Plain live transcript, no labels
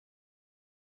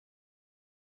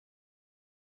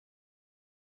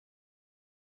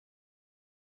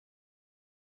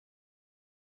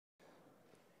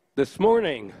This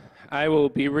morning, I will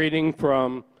be reading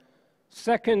from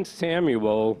 2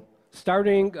 Samuel,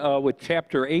 starting with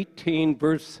chapter 18,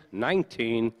 verse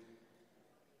 19,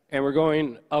 and we're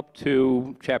going up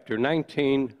to chapter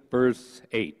 19, verse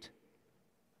 8.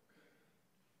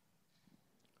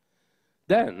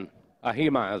 Then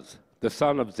Ahimaaz, the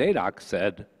son of Zadok,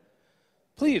 said,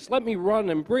 "Please let me run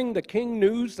and bring the king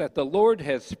news that the Lord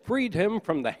has freed him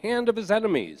from the hand of his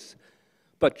enemies."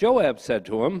 But Joab said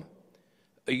to him,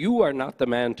 "You are not the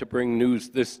man to bring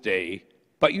news this day,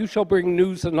 but you shall bring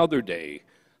news another day.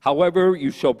 However,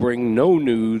 you shall bring no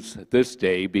news this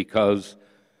day, because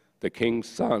the king's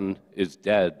son is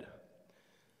dead."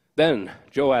 Then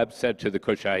Joab said to the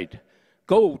Cushite,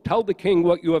 "Go, tell the king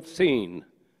what you have seen."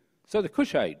 So the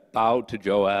Cushite bowed to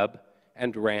Joab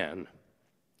and ran.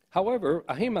 However,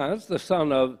 Ahimaaz, the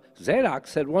son of Zadok,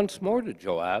 said once more to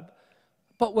Joab,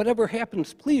 "But whatever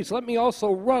happens, please let me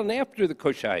also run after the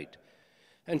Cushite."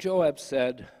 And Joab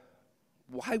said,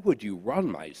 "Why would you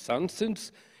run, my son,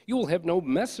 since you will have no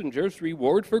messenger's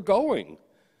reward for going?"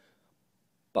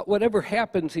 "But whatever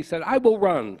happens," he said, "I will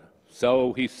run."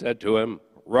 So he said to him,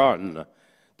 "Run."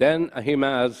 Then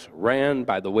Ahimaaz ran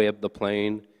by the way of the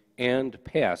plain and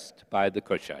passed by the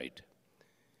Cushite.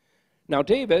 Now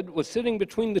David was sitting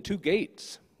between the two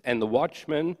gates, and the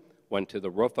watchman went to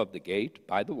the roof of the gate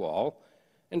by the wall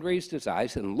and raised his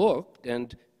eyes and looked,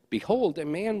 and behold, a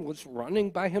man was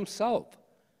running by himself.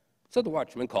 So the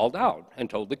watchman called out and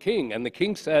told the king, and the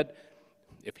king said,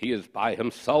 "If he is by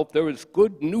himself, there is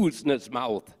good news in his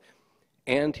mouth."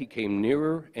 And he came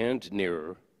nearer and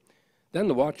nearer. Then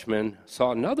the watchman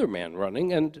saw another man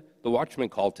running, and the watchman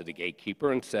called to the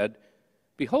gatekeeper and said,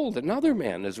 "Behold, another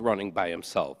man is running by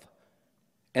himself."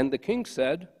 And the king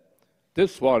said,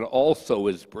 "This one also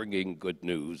is bringing good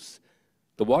news."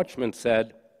 The watchman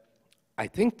said, "I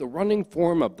think the running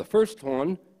form of the first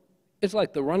one is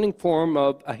like the running form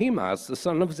of Ahimaaz, the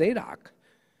son of Zadok."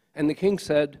 And the king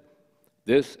said,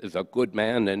 "This is a good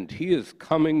man, and he is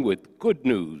coming with good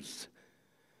news."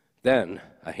 Then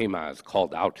Ahimaaz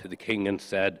called out to the king and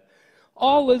said,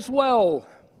 "All is well."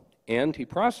 And he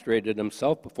prostrated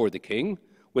himself before the king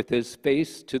with his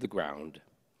face to the ground.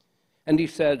 And he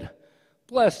said,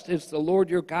 "Blessed is the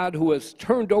Lord your God, who has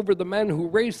turned over the men who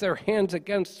raise their hands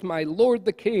against my lord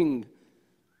the king."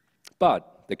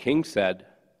 But the king said,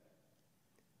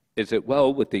 "Is it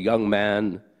well with the young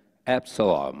man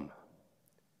Absalom?"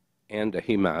 And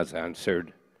Ahimaaz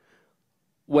answered,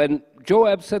 "When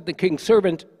Joab said the king's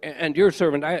servant and your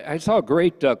servant, I saw a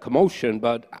great commotion,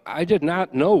 but I did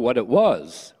not know what it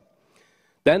was."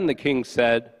 Then the king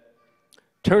said,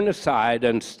 "Turn aside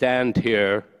and stand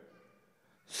here."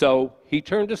 So he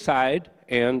turned aside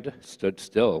and stood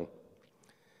still.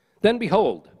 Then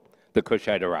behold, the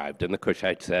Cushite arrived, and the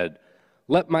Cushite said,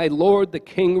 "Let my lord the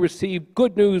king receive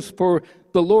good news, for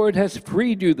the Lord has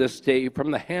freed you this day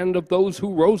from the hand of those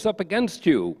who rose up against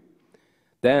you."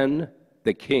 Then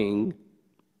the king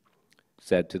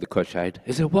said to the Cushite,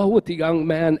 "Is it well with the young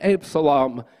man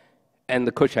Absalom?" And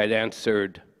the Cushite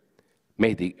answered,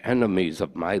 "May the enemies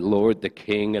of my lord the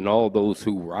king and all those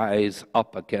who rise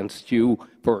up against you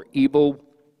for evil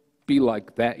be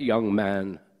like that young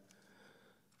man."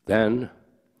 Then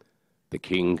the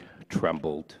king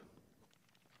trembled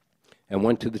and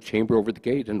went to the chamber over the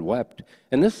gate and wept.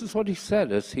 And this is what he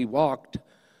said as he walked,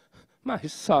 "My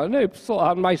son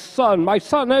Absalom, my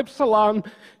son Absalom,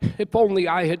 if only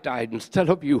I had died instead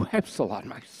of you, Absalom,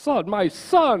 my son, my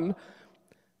son."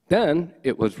 Then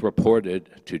it was reported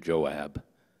to Joab,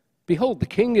 "Behold, the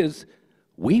king is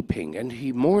weeping, and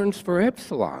he mourns for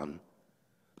Absalom."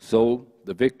 So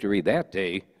the victory that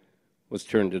day was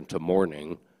turned into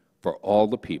mourning for all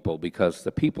the people, because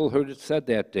the people heard it said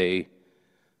that day,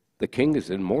 "The king is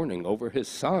in mourning over his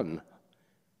son."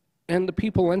 And the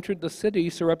people entered the city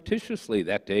surreptitiously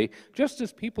that day, just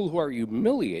as people who are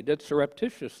humiliated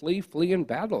surreptitiously flee in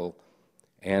battle.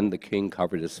 And the king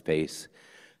covered his face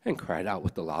and cried out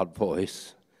with a loud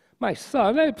voice, "My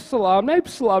son Absalom,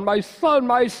 Absalom, my son,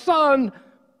 my son!"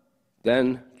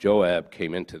 Then Joab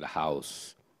came into the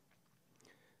house,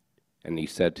 and he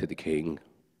said to the king,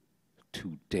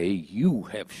 "Today you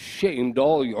have shamed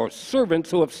all your servants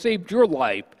who have saved your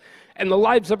life, and the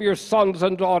lives of your sons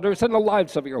and daughters, and the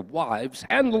lives of your wives,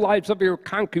 and the lives of your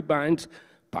concubines,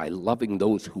 by loving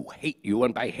those who hate you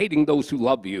and by hating those who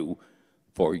love you.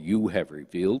 For you have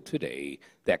revealed today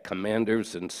that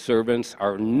commanders and servants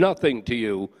are nothing to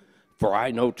you. For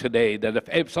I know today that if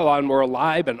Absalom were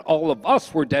alive and all of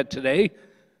us were dead today,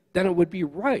 then it would be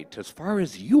right as far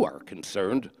as you are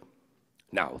concerned.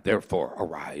 Now, therefore,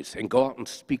 arise and go out and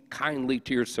speak kindly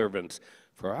to your servants.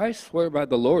 For I swear by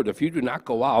the Lord, if you do not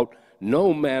go out,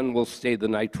 no man will stay the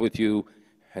night with you,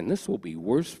 and this will be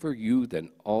worse for you than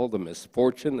all the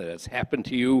misfortune that has happened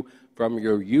to you from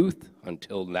your youth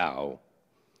until now."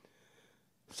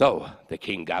 So the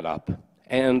king got up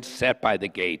and sat by the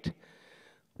gate.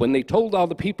 When they told all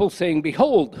the people, saying,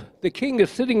 "Behold, the king is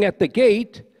sitting at the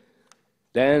gate,"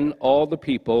 then all the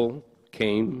people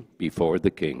came before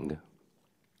the king.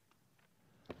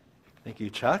 Thank you,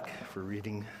 Chuck, for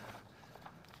reading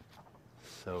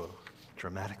so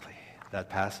dramatically that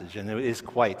passage. And it is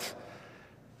quite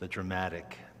the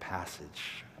dramatic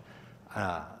passage.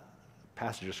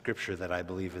 Passage of Scripture that I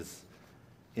believe has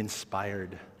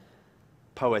inspired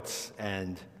poets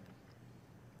and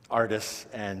artists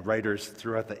and writers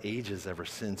throughout the ages ever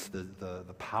since.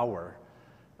 The power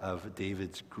of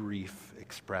David's grief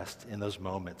expressed in those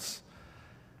moments,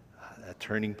 a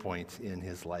turning point in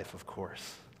his life, of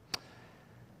course.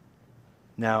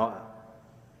 Now,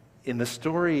 in the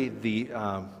story, the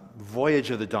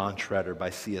Voyage of the Dawn Treader by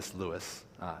C.S. Lewis,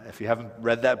 if you haven't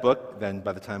read that book, then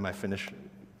by the time I finish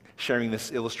sharing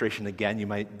this illustration again, you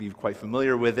might be quite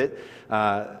familiar with it.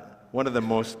 One of the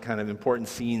most kind of important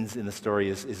scenes in the story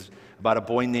is about a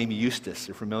boy named Eustace.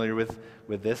 You're familiar with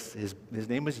this? His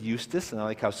name was Eustace, and I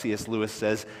like how C.S. Lewis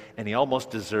says, and he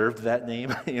almost deserved that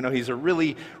name. He's a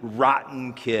really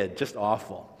rotten kid, just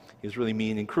awful. He was really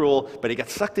mean and cruel, but he got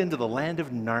sucked into the land of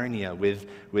Narnia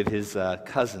with his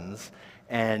cousins,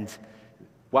 and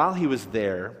while he was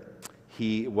there,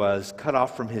 he was cut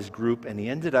off from his group, and he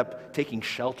ended up taking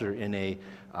shelter in a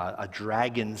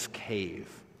dragon's cave,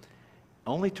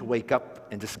 only to wake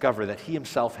up and discover that he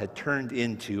himself had turned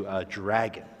into a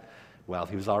dragon. Well,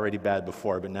 he was already bad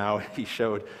before, but now he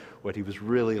showed what he was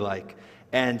really like.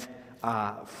 And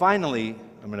finally,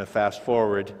 I'm going to fast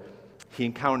forward, he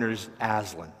encounters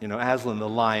Aslan. Aslan the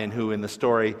lion, who in the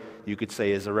story you could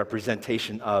say is a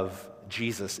representation of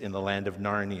Jesus in the land of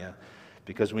Narnia.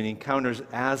 Because when he encounters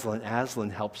Aslan,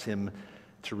 Aslan helps him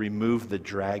to remove the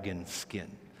dragon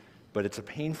skin. But it's a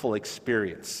painful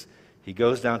experience. He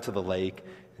goes down to the lake,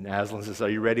 and Aslan says, "Are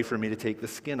you ready for me to take the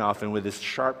skin off?" And with his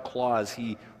sharp claws,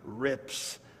 he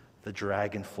rips the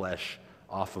dragon flesh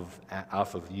off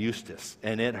of Eustace,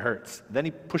 and it hurts. Then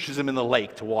he pushes him in the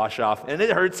lake to wash off, and it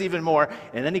hurts even more.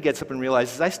 And then he gets up and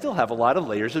realizes, I still have a lot of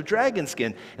layers of dragon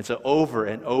skin. And so over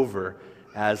and over,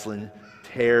 Aslan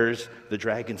tears the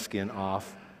dragon skin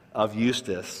off of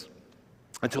Eustace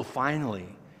until finally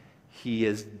he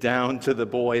is down to the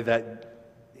boy that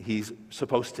he's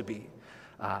supposed to be.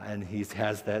 And he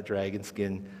has that dragon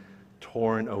skin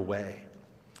torn away.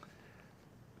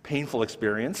 Painful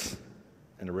experience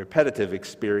and a repetitive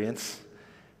experience.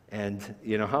 And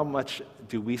how much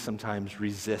do we sometimes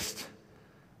resist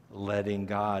letting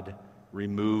God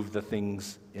remove the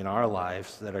things in our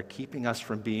lives that are keeping us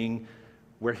from being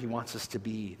where he wants us to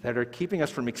be, that are keeping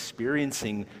us from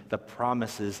experiencing the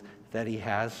promises that he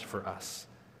has for us.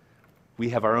 We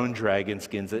have our own dragon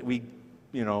skins that we,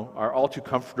 are all too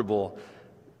comfortable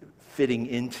fitting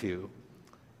into,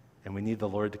 and we need the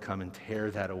Lord to come and tear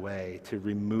that away, to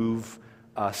remove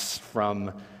us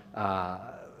from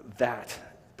that.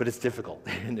 But it's difficult,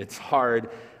 and it's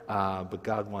hard, but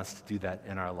God wants to do that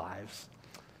in our lives.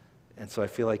 And so I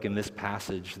feel like in this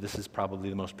passage, this is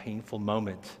probably the most painful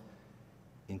moment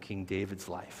in King David's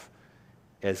life,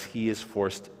 as he is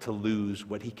forced to lose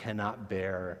what he cannot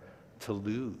bear to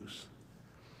lose.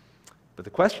 But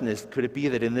the question is, could it be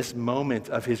that in this moment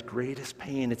of his greatest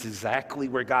pain, it's exactly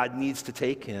where God needs to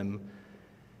take him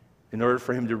in order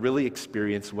for him to really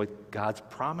experience what God's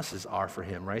promises are for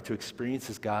him, right? To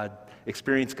experience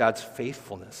God's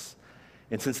faithfulness.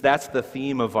 And since that's the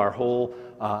theme of our whole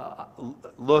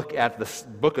look at the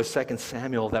book of 2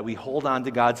 Samuel, that we hold on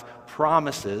to God's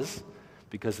promises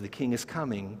because the king is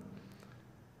coming,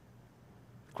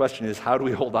 the question is, how do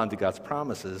we hold on to God's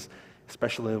promises,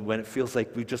 especially when it feels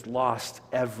like we've just lost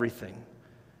everything,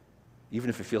 even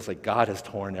if it feels like God has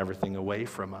torn everything away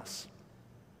from us?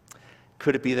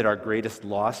 Could it be that our greatest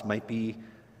loss might be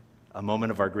a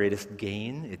moment of our greatest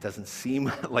gain? It doesn't seem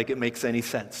like it makes any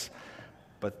sense,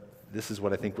 but this is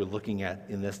what I think we're looking at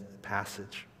in this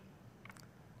passage.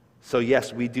 So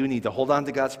yes, we do need to hold on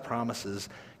to God's promises.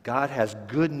 God has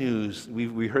good news.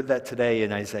 We heard that today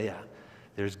in Isaiah.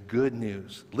 There's good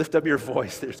news. Lift up your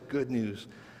voice. There's good news.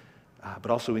 But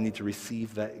also we need to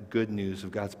receive that good news of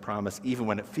God's promise, even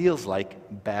when it feels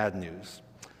like bad news.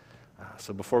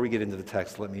 So before we get into the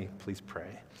text, let me please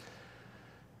pray.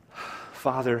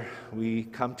 Father, we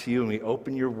come to you and we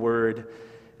open your word,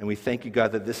 and we thank you,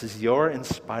 God, that this is your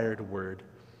inspired word.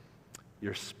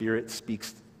 Your Spirit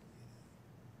speaks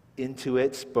into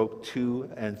it, spoke to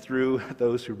and through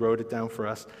those who wrote it down for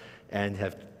us, and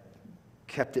have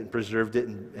kept it and preserved it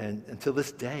and until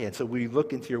this day. And so we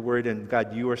look into your word, and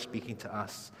God, you are speaking to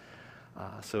us.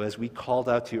 So as we called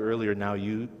out to you earlier, now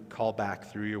you call back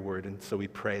through your word. And so we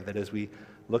pray that as we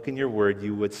look in your word,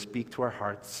 you would speak to our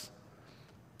hearts,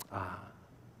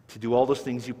 to do all those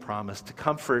things you promised, to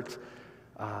comfort,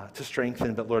 to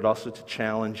strengthen, but Lord, also to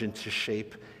challenge and to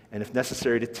shape, and if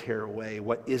necessary, to tear away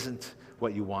what isn't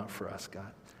what you want for us,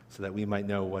 God, so that we might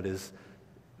know what is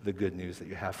the good news that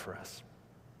you have for us.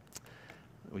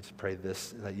 We just pray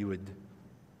this, that you would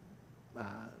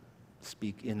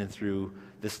speak in and through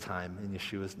this time in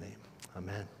Yeshua's name.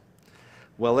 Amen.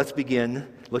 Well, let's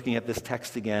begin looking at this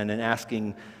text again and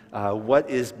asking what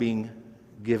is being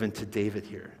given to David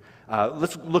here.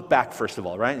 Let's look back first of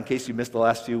all, right? In case you missed the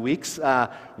last few weeks.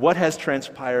 What has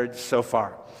transpired so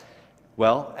far?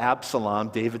 Well, Absalom,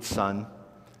 David's son,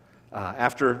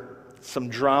 after some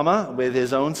drama with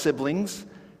his own siblings,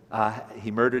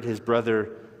 he murdered his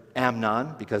brother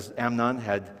Amnon because Amnon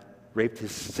had raped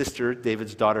his sister,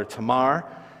 David's daughter Tamar.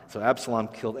 So Absalom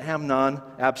killed Amnon.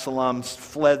 Absalom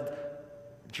fled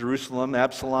Jerusalem.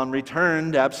 Absalom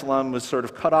returned. Absalom was sort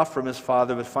of cut off from his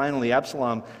father, but finally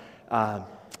Absalom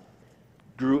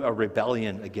grew a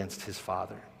rebellion against his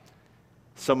father.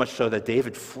 So much so that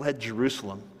David fled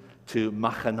Jerusalem to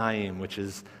Machanaim, which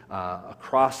is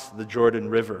across the Jordan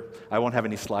River. I won't have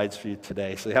any slides for you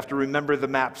today, so you have to remember the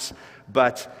maps.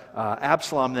 But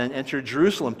Absalom then entered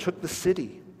Jerusalem, took the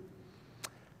city.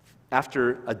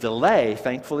 After a delay,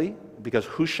 thankfully, because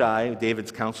Hushai,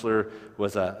 David's counselor,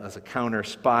 was a counter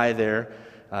spy there,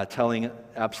 telling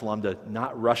Absalom to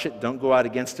not rush it, don't go out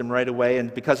against him right away.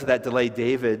 And because of that delay,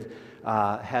 David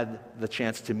had the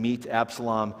chance to meet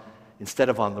Absalom. Instead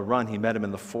of on the run, he met him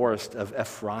in the forest of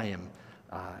Ephraim,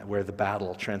 where the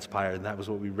battle transpired. And that was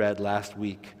what we read last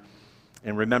week.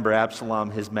 And remember, Absalom,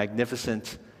 his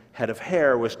magnificent head of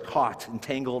hair was caught,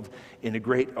 entangled in a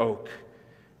great oak.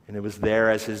 And it was there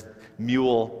as his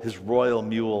mule, his royal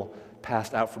mule,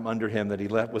 passed out from under him that he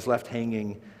was left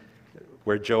hanging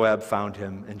where Joab found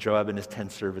him. And Joab and his 10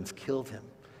 servants killed him,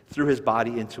 threw his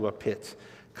body into a pit,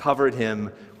 covered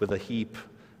him with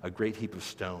a great heap of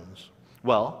stones.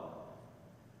 Well,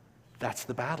 that's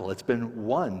the battle. It's been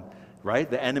won, right?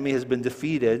 The enemy has been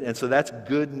defeated, and so that's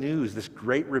good news. This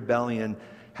great rebellion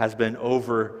has been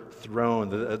overthrown.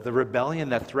 The rebellion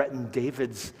that threatened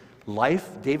David's life,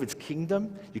 David's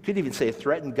kingdom. You could even say it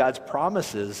threatened God's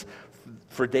promises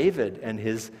for David and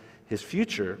his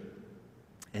future.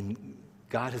 And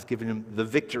God has given him the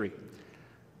victory.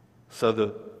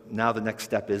 So now the next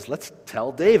step is, let's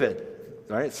tell David,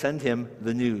 all right? Send him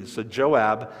the news. So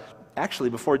Joab,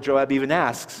 actually before Joab even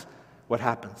asks, what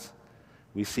happens?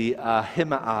 We see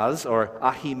Ahimaaz, or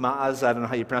Ahimaaz, I don't know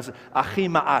how you pronounce it,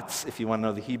 Ahimaaz, if you want to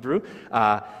know the Hebrew,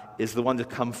 is the one to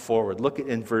come forward. Look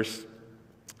in verse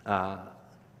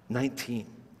 19.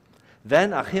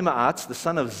 Then Ahimaaz, the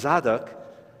son of Zadok,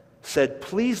 said,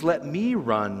 please let me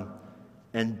run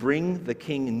and bring the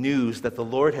king news that the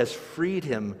Lord has freed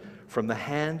him from the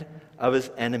hand of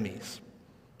his enemies.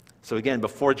 So again,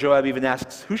 before Joab even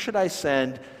asks, who should I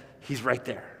send? He's right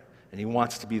there. And he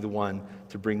wants to be the one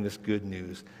to bring this good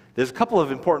news. There's a couple of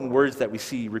important words that we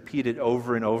see repeated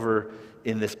over and over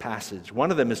in this passage. One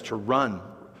of them is to run.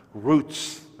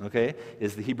 Roots, okay,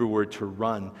 is the Hebrew word to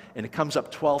run. And it comes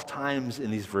up 12 times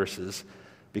in these verses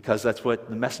because that's what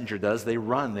the messenger does. They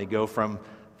run. They go from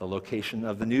the location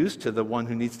of the news to the one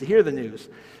who needs to hear the news.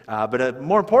 But a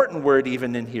more important word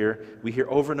even in here, we hear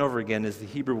over and over again, is the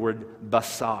Hebrew word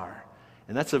basar.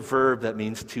 And that's a verb that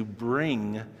means to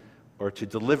bring or to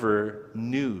deliver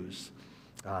news.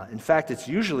 In fact, it's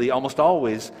usually, almost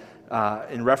always,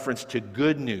 in reference to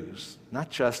good news. Not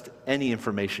just any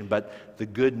information, but the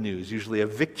good news, usually a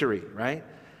victory, right?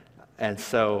 And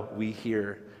so we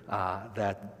hear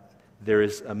that there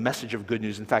is a message of good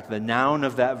news. In fact, the noun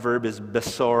of that verb is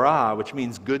besorah, which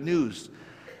means good news.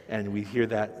 And we hear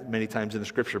that many times in the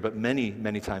scripture, but many,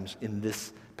 many times in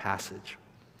this passage.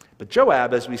 But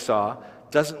Joab, as we saw,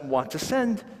 doesn't want to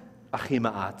send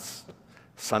Ahimaaz,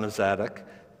 son of Zadok,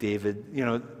 David. You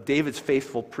know, David's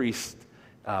faithful priest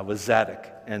was Zadok,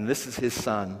 and this is his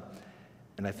son.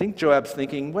 And I think Joab's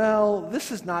thinking, well,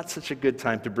 this is not such a good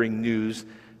time to bring news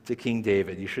to King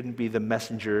David. You shouldn't be the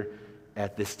messenger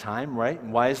at this time, right?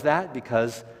 And why is that?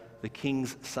 Because the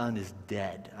king's son is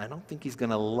dead. I don't think he's going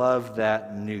to love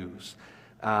that news.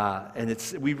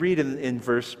 And we read in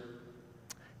verse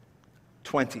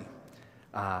 20,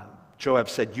 Joab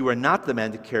said, you are not the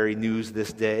man to carry news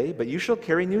this day, but you shall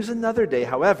carry news another day.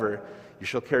 However, you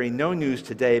shall carry no news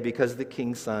today because the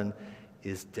king's son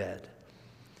is dead.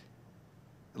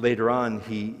 Later on,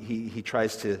 he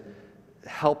tries to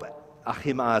help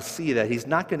Ahimaaz see that he's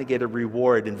not going to get a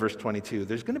reward in verse 22.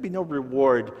 There's going to be no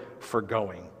reward for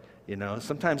going.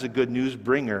 Sometimes a good news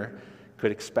bringer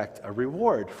could expect a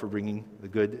reward for bringing the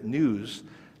good news.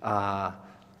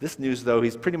 This news, though,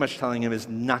 he's pretty much telling him is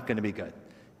not going to be good.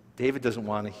 David doesn't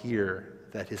want to hear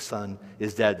that his son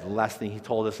is dead. The last thing he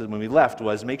told us when we left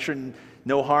was, make sure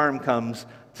no harm comes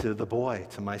to the boy,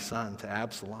 to my son, to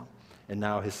Absalom. And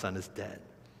now his son is dead.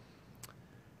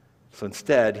 So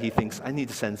instead, he thinks, I need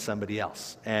to send somebody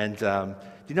else. And do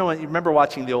you know what? You remember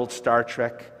watching the old Star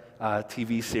Trek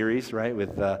TV series, right,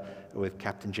 with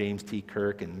Captain James T.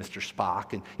 Kirk and Mr.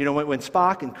 Spock? And when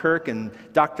Spock and Kirk and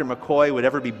Dr. McCoy would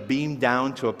ever be beamed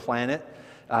down to a planet,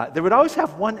 they would always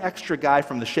have one extra guy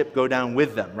from the ship go down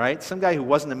with them, right? Some guy who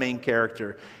wasn't the main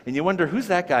character. And you wonder, who's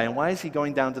that guy and why is he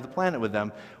going down to the planet with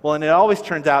them? Well, and it always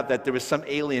turned out that there was some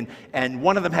alien and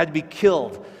one of them had to be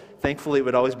killed. Thankfully, it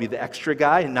would always be the extra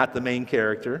guy and not the main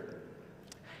character.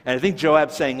 And I think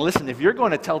Joab's saying, listen, if you're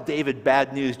going to tell David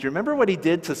bad news, do you remember what he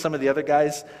did to some of the other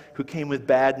guys who came with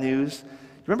bad news? Do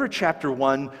you remember chapter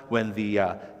 1 when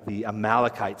the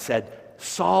Amalekite said,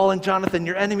 Saul and Jonathan,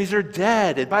 your enemies are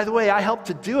dead. And by the way, I helped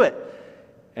to do it.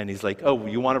 And he's like, oh,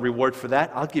 you want a reward for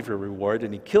that? I'll give you a reward.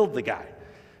 And he killed the guy.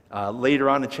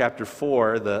 Later on in chapter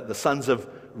 4, the sons of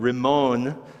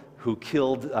Rimmon, who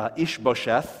killed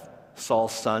Ishbosheth,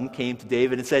 Saul's son, came to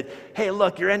David and said, hey,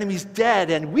 look, your enemy's dead,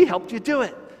 and we helped you do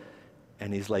it.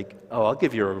 And he's like, oh, I'll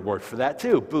give you a reward for that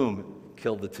too. Boom,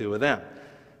 killed the two of them.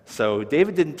 So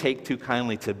David didn't take too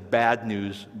kindly to bad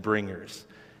news bringers.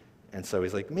 And so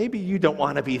he's like, maybe you don't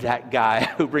want to be that guy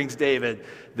who brings David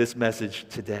this message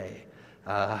today.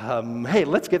 Hey,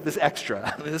 let's get this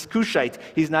extra. This Cushite,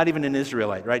 he's not even an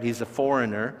Israelite, right? He's a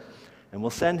foreigner, and we'll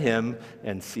send him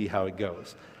and see how it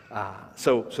goes.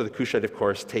 So the Cushite, of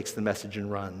course, takes the message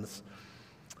and runs.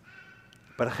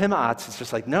 But Ahimaaz is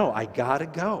just like, no, I gotta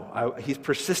go. He's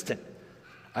persistent.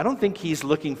 I don't think he's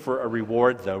looking for a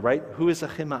reward, though, right? Who is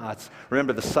Ahimaaz?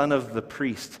 Remember, the son of the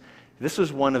priest. This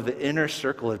was one of the inner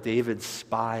circle of David's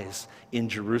spies in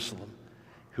Jerusalem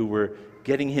who were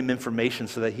getting him information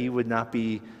so that he would not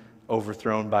be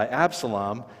overthrown by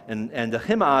Absalom. And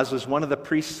Ahimaaz was one of the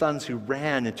priest's sons who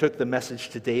ran and took the message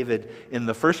to David in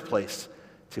the first place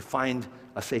to find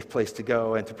a safe place to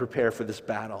go and to prepare for this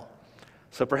battle.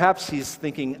 So perhaps he's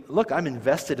thinking, look, I'm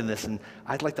invested in this, and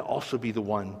I'd like to also be the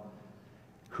one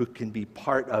who can be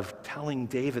part of telling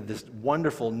David this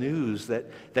wonderful news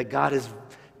that God has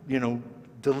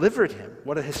delivered him.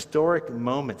 What a historic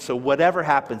moment. So whatever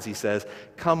happens, he says,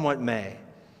 come what may,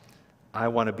 I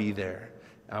want to be there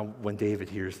when David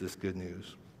hears this good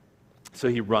news. So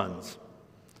he runs.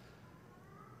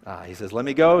 He says, let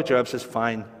me go. Joab says,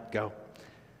 fine, go.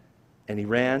 And he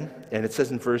ran, and it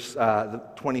says in verse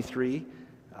 23,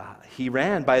 he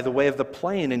ran by the way of the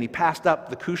plain, and he passed up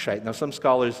the Cushite. Now, some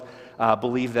scholars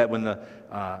believe that when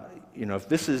if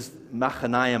this is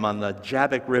Mahanaim on the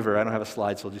Jabbok River, I don't have a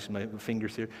slide, so I'll just use my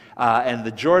fingers here, and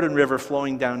the Jordan River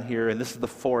flowing down here, and this is the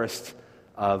forest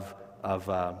of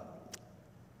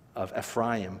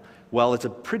Ephraim. Well, it's a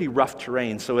pretty rough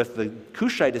terrain, so if the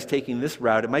Cushite is taking this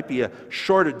route, it might be a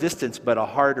shorter distance, but a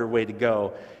harder way to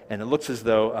go. And it looks as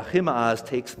though Ahimaaz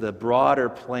takes the broader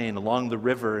plain along the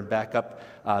river and back up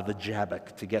the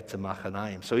Jabbok to get to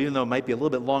Mahanaim. So even though it might be a little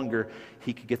bit longer,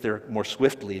 he could get there more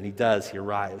swiftly, and he does. He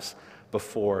arrives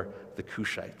before the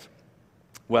Cushite.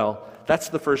 Well, that's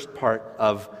the first part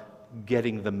of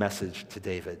getting the message to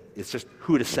David. It's just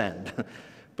who to send.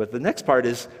 But the next part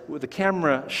is the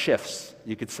camera shifts,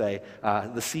 you could say.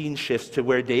 The scene shifts to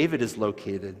where David is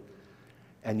located,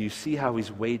 and you see how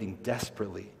he's waiting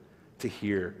desperately to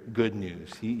hear good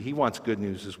news. He wants good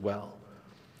news as well.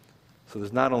 So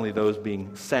there's not only those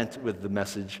being sent with the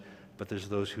message, but there's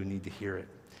those who need to hear it.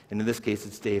 And in this case,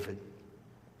 it's David.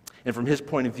 And from his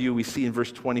point of view, we see in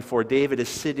verse 24, David is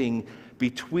sitting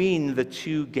between the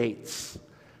two gates.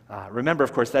 Remember,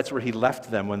 of course, that's where he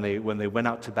left them when they went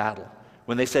out to battle.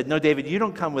 When they said, no, David, you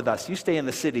don't come with us. You stay in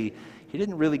the city. He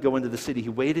didn't really go into the city. He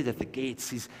waited at the gates.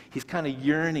 He's kind of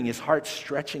yearning, his heart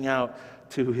stretching out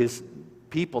to his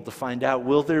people to find out,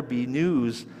 will there be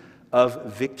news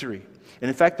of victory? And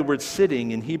in fact, the word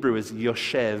sitting in Hebrew is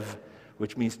yoshev,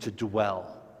 which means to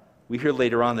dwell. We hear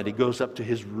later on that he goes up to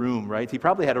his room, right? He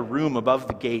probably had a room above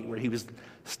the gate where he was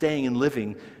staying and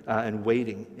living and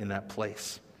waiting in that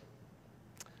place.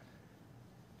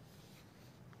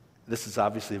 This is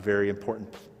obviously a very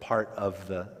important part of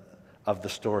the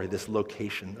story, this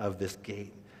location of this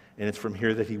gate. And it's from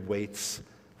here that he waits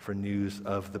for news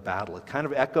of the battle. It kind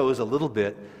of echoes a little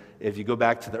bit if you go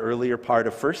back to the earlier part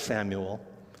of 1 Samuel,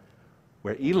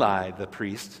 where Eli, the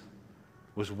priest,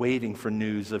 was waiting for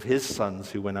news of his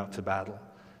sons who went out to battle,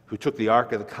 who took the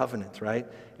Ark of the Covenant, right?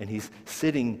 And he's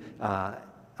sitting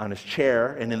on his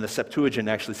chair, and in the Septuagint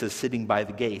actually says sitting by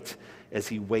the gate as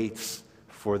he waits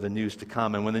for the news to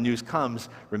come. And when the news comes,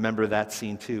 remember that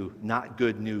scene too. Not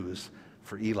good news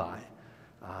for Eli.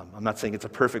 I'm not saying it's a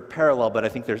perfect parallel, but I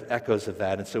think there's echoes of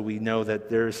that. And so we know that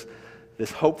there's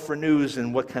this hope for news,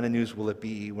 and what kind of news will it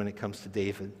be when it comes to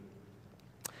David?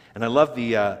 And I love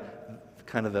the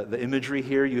kind of the imagery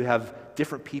here. You have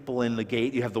different people in the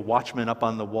gate. You have the watchman up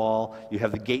on the wall. You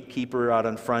have the gatekeeper out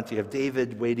in front. You have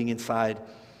David waiting inside.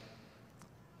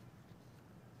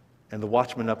 And the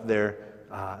watchman up there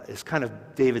is kind of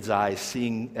David's eyes,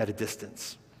 seeing at a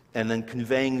distance, and then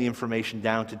conveying the information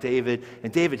down to David,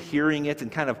 and David hearing it and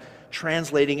kind of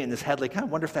translating it in his head, like, I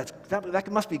wonder if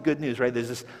that must be good news, right? There's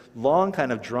this long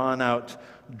kind of drawn-out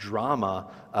drama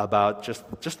about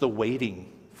just the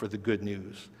waiting for the good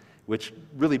news, which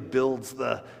really builds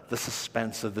the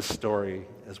suspense of the story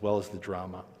as well as the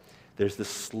drama. There's this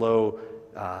slow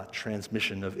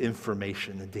transmission of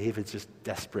information, and David's just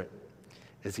desperate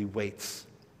as he waits,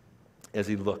 as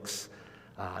he looks.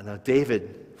 Now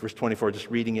David, verse 24, just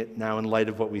reading it now in light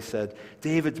of what we said,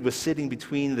 David was sitting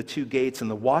between the two gates,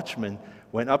 and the watchman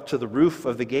went up to the roof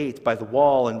of the gate by the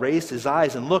wall and raised his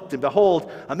eyes and looked, and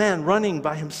behold, a man running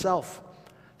by himself.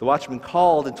 The watchman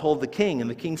called and told the king, and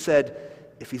the king said,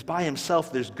 if he's by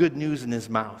himself, there's good news in his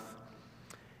mouth.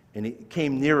 And he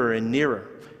came nearer and nearer.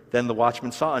 Then the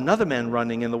watchman saw another man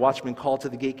running, and the watchman called to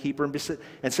the gatekeeper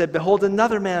and said, behold,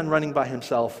 another man running by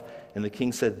himself. And the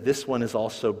king said, this one is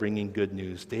also bringing good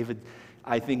news. David,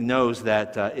 I think, knows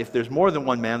that if there's more than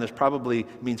one man, there's probably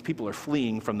means people are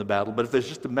fleeing from the battle. But if there's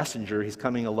just a messenger, he's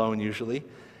coming alone usually,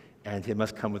 and he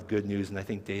must come with good news. And I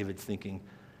think David's thinking,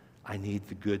 I need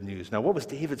the good news. Now, what was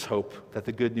David's hope that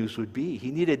the good news would be?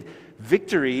 He needed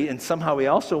victory, and somehow he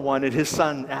also wanted his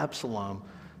son Absalom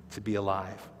to be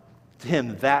alive. To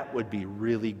him, that would be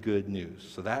really good news.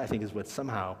 So that, I think, is what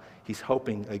somehow he's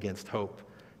hoping against hope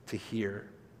to hear.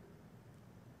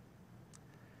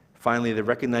 Finally, they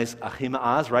recognize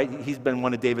Ahimaaz, right? He's been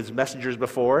one of David's messengers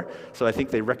before, so I think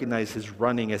they recognize his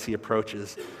running as he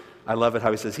approaches. I love it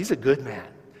how he says, he's a good man,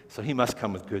 so he must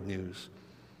come with good news.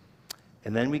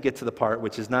 And then we get to the part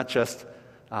which is not just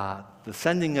the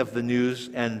sending of the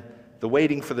news and the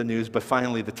waiting for the news, but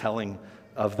finally the telling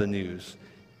of the news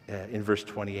in verse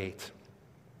 28.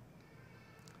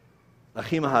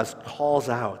 Ahimaaz calls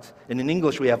out, and in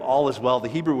English we have all is well. The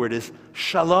Hebrew word is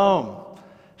shalom.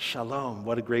 Shalom,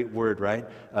 what a great word, right?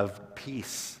 Of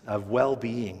peace, of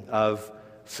well-being, of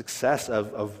success,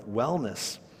 of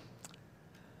wellness.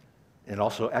 And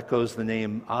also echoes the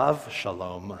name of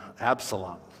Shalom,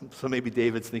 Absalom. So maybe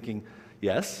David's thinking,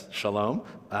 yes, Shalom,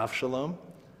 Avshalom.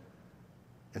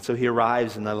 And so he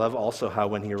arrives, and I love also how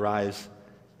when he arrives,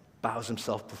 bows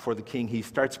himself before the king, he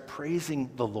starts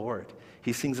praising the Lord.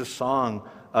 He sings a song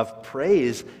of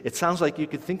praise. It sounds like you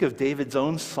could think of David's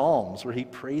own Psalms, where he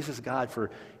praises God for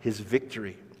his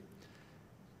victory.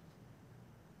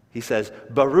 He says,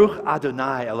 Baruch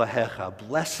Adonai Elohecha,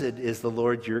 blessed is the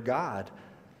Lord your God,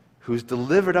 who's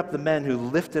delivered up the men who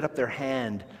lifted up their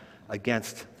hand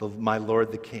against my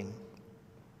Lord the king.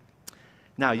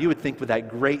 Now, you would think with that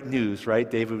great news, right,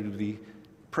 David would be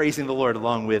praising the Lord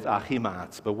along with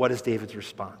Ahimaaz. But what is David's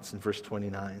response in verse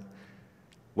 29?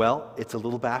 Well, it's a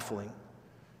little baffling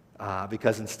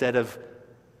because instead of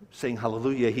saying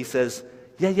hallelujah, he says,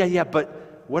 yeah,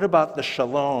 but what about the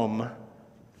shalom,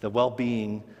 the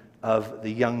well-being of the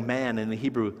young man, in the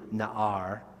Hebrew,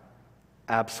 na'ar,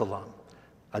 Absalom.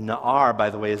 A na'ar, by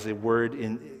the way, is a word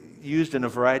used in a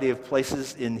variety of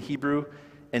places in Hebrew,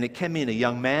 and it can mean a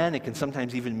young man. It can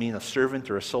sometimes even mean a servant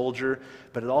or a soldier,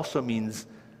 but it also means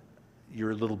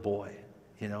your little boy.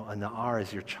 You know, a na'ar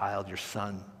is your child, your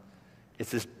son.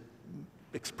 It's this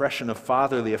expression of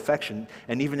fatherly affection.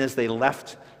 And even as they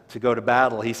left to go to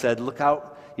battle, he said, look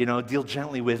out, deal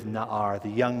gently with na'ar, the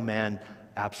young man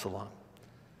Absalom.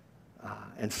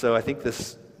 And so I think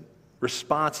this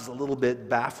response is a little bit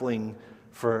baffling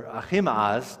for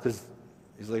Ahimaaz, because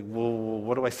he's like, well,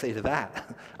 what do I say to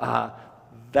that?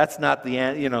 That's not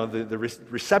the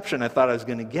reception I thought I was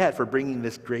going to get for bringing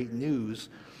this great news.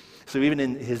 So even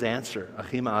in his answer,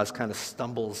 Ahimaaz kind of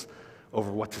stumbles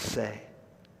over what to say.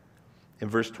 In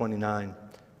verse 29,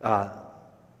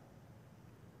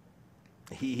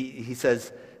 he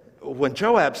says, when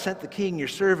Joab sent the king your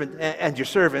servant,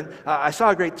 I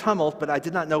saw a great tumult, but I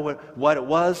did not know what it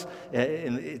was.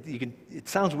 It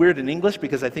sounds weird in English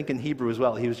because I think in Hebrew as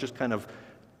well, he was just kind of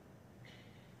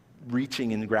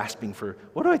reaching and grasping for,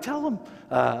 what do I tell him?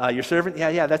 Your servant?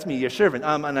 Yeah, that's me, your servant.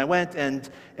 And I went, and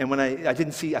when I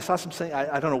didn't see, I saw something,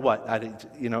 I don't know what. And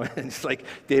it's like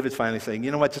David's finally saying,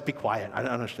 you know what, just be quiet. I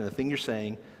don't understand the thing you're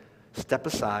saying. Step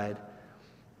aside.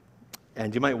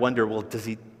 And you might wonder, well, is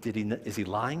he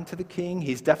lying to the king?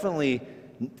 He's definitely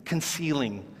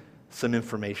concealing some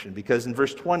information, because in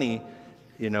verse 20,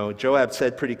 Joab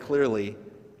said pretty clearly,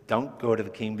 don't go to the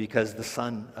king because the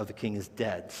son of the king is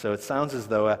dead. So it sounds as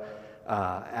though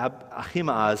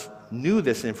Ahimaaz knew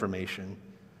this information,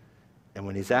 and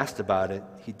when he's asked about it,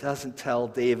 he doesn't tell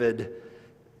David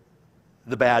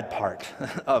the bad part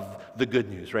of the good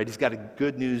news, right? He's got a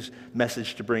good news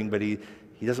message to bring, but he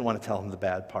doesn't want to tell him the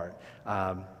bad part.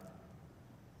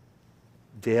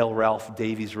 Dale Ralph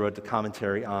Davies wrote the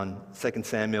commentary on 2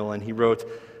 Samuel, and he wrote,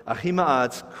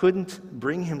 Ahimaaz couldn't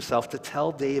bring himself to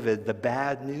tell David the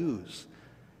bad news.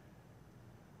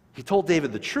 He told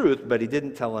David the truth, but he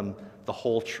didn't tell him the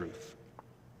whole truth.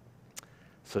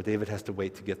 So David has to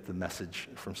wait to get the message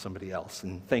from somebody else.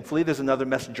 And thankfully, there's another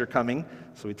messenger coming.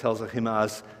 So he tells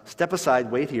Ahimaaz, step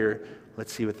aside, wait here.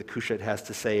 Let's see what the Cushite has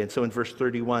to say. And so in verse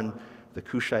 31, the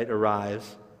Cushite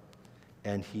arrives,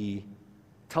 and he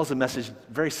tells a message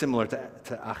very similar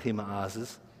to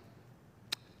Ahimaaz's.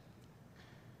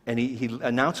 And he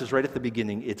announces right at the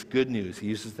beginning, it's good news. He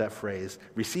uses that phrase,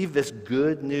 receive this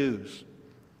good news.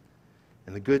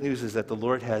 And the good news is that the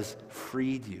Lord has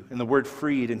freed you. And the word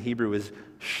freed in Hebrew is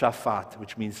shafat,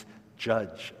 which means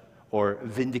judge or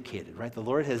vindicated, right? The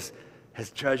Lord has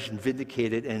judged and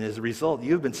vindicated, and as a result,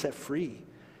 you have been set free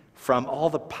from all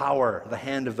the power, the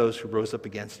hand of those who rose up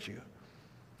against you.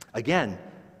 Again,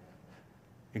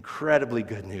 incredibly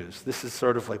good news. This is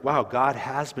sort of like, wow, God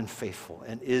has been faithful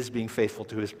and is being faithful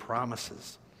to his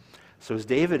promises. So is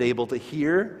David able to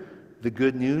hear the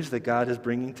good news that God is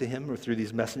bringing to him or through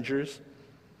these messengers?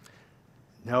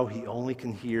 No, he only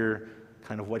can hear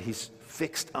kind of what he's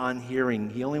fixed on hearing.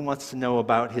 He only wants to know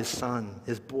about his son,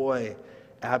 his boy,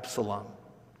 Absalom.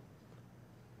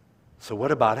 So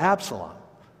what about Absalom?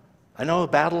 I know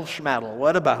battle schmaddle.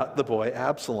 What about the boy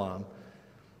Absalom?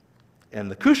 And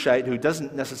the Cushite, who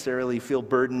doesn't necessarily feel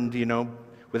burdened,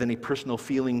 with any personal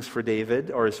feelings for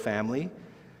David or his family,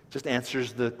 just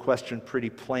answers the question pretty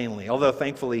plainly. Although,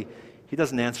 thankfully, he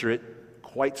doesn't answer it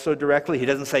quite so directly. He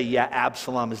doesn't say, yeah,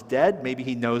 Absalom is dead. Maybe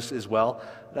he knows as well.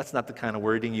 That's not the kind of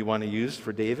wording you want to use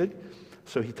for David.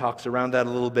 So he talks around that a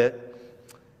little bit,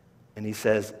 and he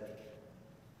says,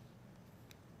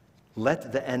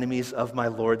 let the enemies of my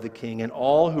lord the king and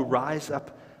all who rise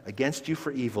up against you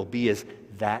for evil be as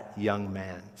that young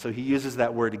man. So he uses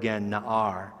that word again,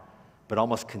 na'ar, but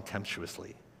almost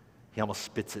contemptuously. He almost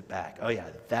spits it back. Oh yeah,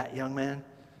 that young man?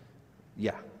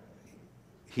 Yeah,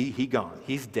 he gone.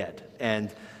 He's dead. And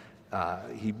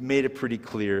he made it pretty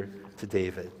clear to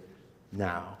David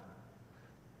now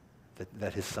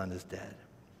that his son is dead.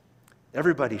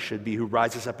 Everybody should be who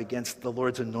rises up against the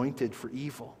Lord's anointed for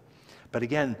evil. But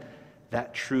again,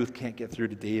 that truth can't get through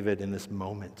to David in this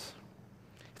moment.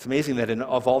 It's amazing that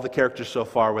of all the characters so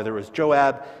far, whether it was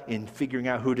Joab in figuring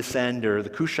out who to send, or the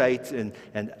Cushite and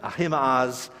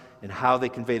Ahimaaz and how they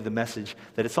conveyed the message,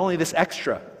 that it's only this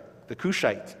extra, the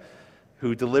Cushite,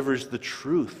 who delivers the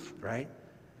truth, right?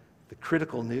 The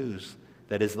critical news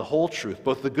that is the whole truth,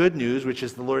 both the good news, which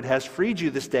is the Lord has freed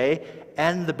you this day,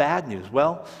 and the bad news.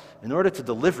 Well, in order to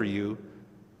deliver you,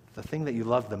 the thing that you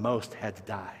loved the most had to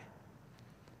die.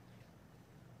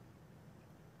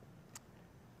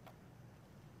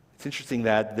 It's interesting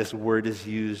that this word is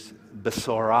used,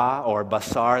 basara or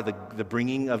basar, the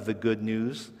bringing of the good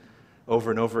news, over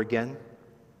and over again.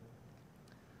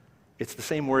 It's the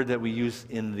same word that we use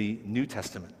in the New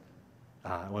Testament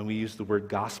when we use the word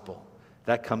gospel.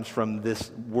 That comes from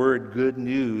this word good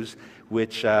news,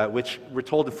 which we're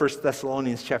told in 1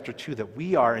 Thessalonians chapter 2 that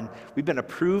we've been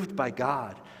approved by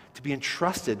God to be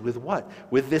entrusted with what?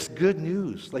 With this good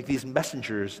news. Like these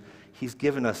messengers, he's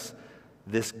given us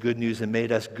this good news and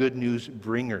made us good news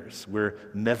bringers. We're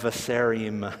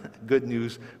mevaserim, good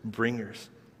news bringers.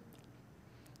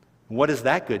 What is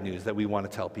that good news that we want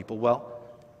to tell people? Well,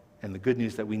 and the good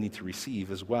news that we need to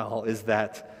receive as well is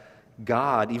that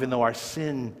God, even though our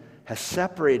sin has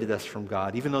separated us from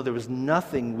God, even though there was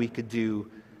nothing we could do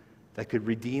that could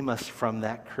redeem us from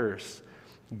that curse,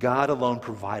 God alone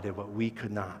provided what we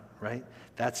could not, right?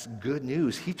 That's good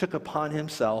news. He took upon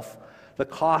himself the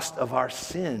cost of our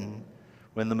sin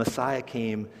when the Messiah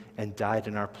came and died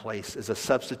in our place as a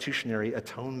substitutionary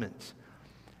atonement.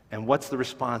 And what's the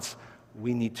response?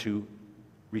 We need to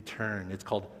return. It's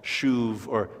called shuv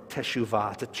or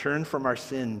teshuvah, to turn from our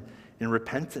sin in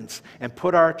repentance and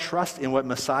put our trust in what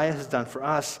Messiah has done for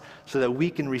us so that we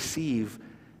can receive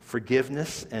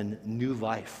forgiveness and new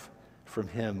life from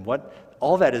him.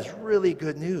 All that is really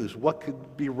good news. What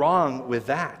could be wrong with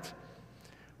that?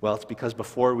 Well, it's because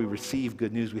before we receive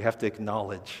good news, we have to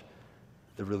acknowledge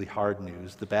the really hard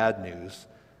news, the bad news,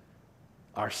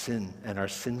 our sin and our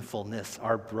sinfulness,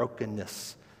 our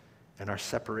brokenness, and our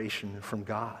separation from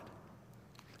God.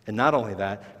 And not only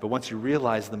that, but once you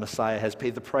realize the Messiah has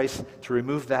paid the price to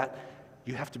remove that,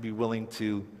 you have to be willing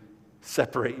to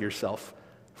separate yourself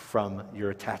from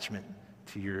your attachment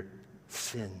to your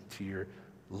sin, to your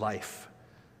life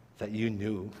that you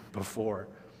knew before.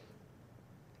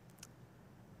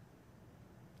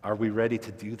 Are we ready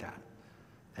to do that?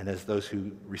 And as those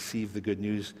who receive the good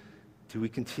news, do we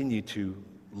continue to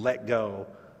let go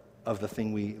of the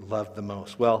thing we love the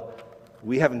most? Well,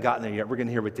 we haven't gotten there yet. We're going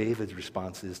to hear what David's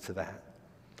response is to that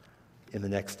in the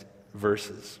next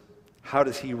verses. How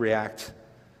does he react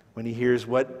when he hears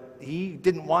what he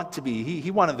didn't want to be?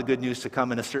 He wanted the good news to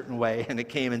come in a certain way, and it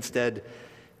came instead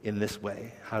in this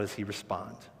way. How does he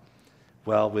respond?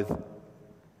 Well, with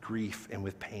grief and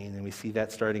with pain, and we see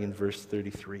that starting in verse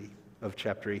 33 of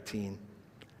chapter 18.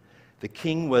 The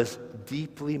king was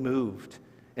deeply moved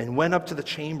and went up to the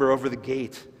chamber over the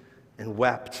gate and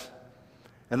wept.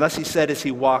 And thus he said as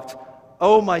he walked,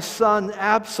 "Oh, my son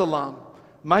Absalom,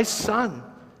 my son,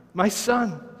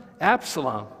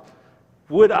 Absalom,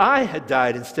 would I had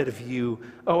died instead of you,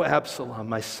 oh Absalom,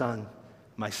 my son,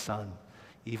 my son."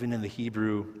 Even in the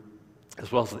Hebrew,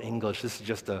 as well as the English, this is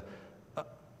just a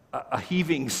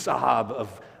heaving sob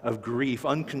of grief,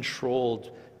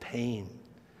 uncontrolled pain.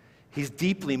 He's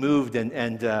deeply moved,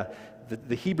 and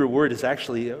the Hebrew word is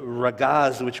actually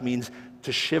ragaz, which means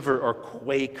to shiver or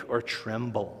quake or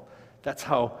tremble. That's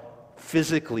how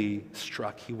physically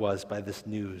struck he was by this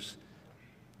news,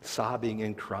 sobbing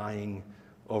and crying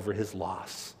over his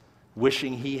loss,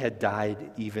 wishing he had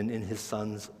died even in his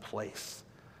son's place.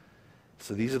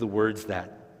 So these are the words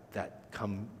that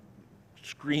come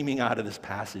screaming out of this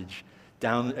passage,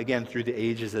 down again through the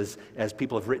ages as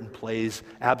people have written plays,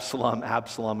 Absalom,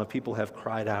 Absalom, and people have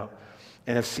cried out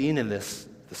and have seen in this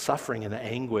the suffering and the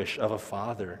anguish of a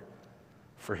father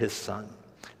for his son.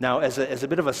 Now, as a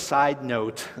bit of a side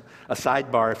note, a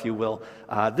sidebar, if you will,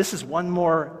 this is one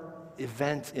more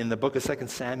event in the book of 2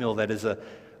 Samuel that is a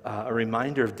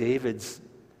reminder of David's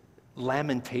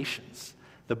lamentations.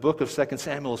 The book of 2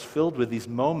 Samuel is filled with these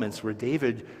moments where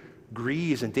David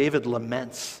grieves and David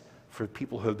laments for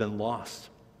people who have been lost.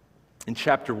 In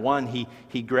chapter 1, he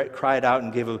cried out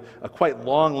and gave a quite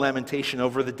long lamentation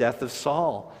over the death of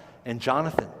Saul and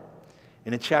Jonathan.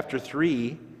 And in chapter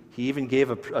 3, he even gave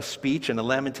a speech and a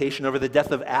lamentation over the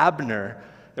death of Amer,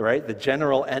 right, the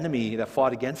general enemy that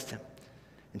fought against him.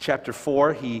 In chapter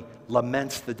 4, he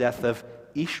laments the death of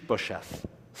Ishbosheth,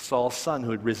 Saul's son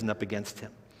who had risen up against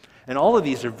him. And all of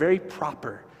these are very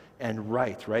proper and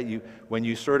right? When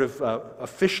you sort of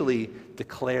officially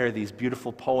declare these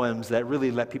beautiful poems that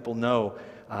really let people know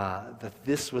that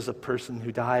this was a person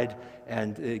who died,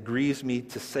 and it grieves me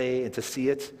to say and to see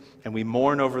it, and we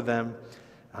mourn over them.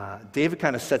 David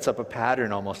kind of sets up a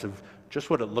pattern almost of just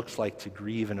what it looks like to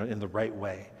grieve in the right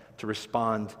way, to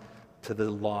respond to the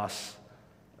loss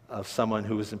of someone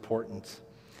who is important.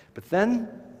 But then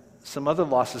some other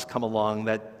losses come along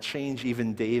that change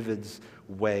even David's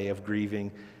way of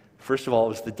grieving. First of all, it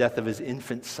was the death of his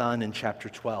infant son in chapter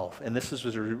 12. And this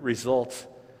was a result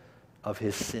of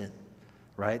his sin,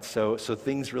 right? So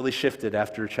things really shifted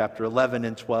after chapter 11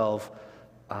 and 12,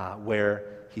 where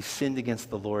he sinned against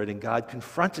the Lord, and God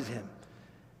confronted him.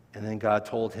 And then God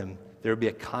told him there would be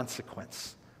a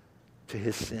consequence to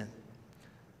his sin,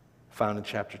 found in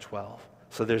chapter 12.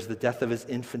 So there's the death of his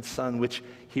infant son, which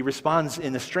he responds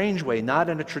in a strange way, not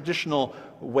in a traditional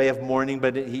way of mourning,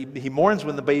 but he mourns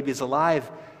when the baby is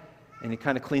alive, and he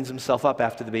kind of cleans himself up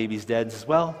after the baby's dead and says,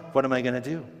 well, what am I going to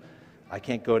do? I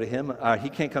can't go to him. He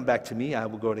can't come back to me. I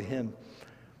will go to him.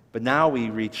 But now we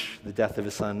reach the death of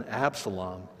his son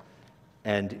Absalom,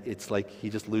 and it's like he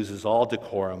just loses all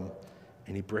decorum,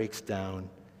 and he breaks down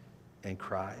and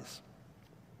cries.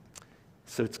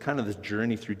 So it's kind of this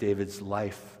journey through David's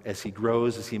life as he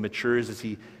grows, as he matures, as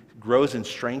he grows in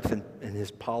strength in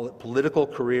his political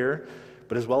career,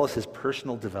 but as well as his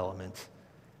personal development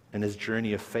and his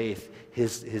journey of faith,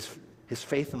 his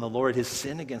faith in the Lord, his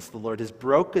sin against the Lord, his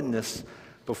brokenness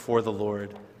before the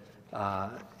Lord.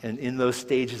 And in those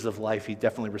stages of life, he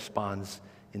definitely responds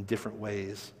in different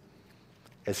ways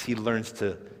as he learns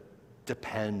to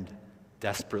depend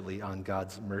desperately on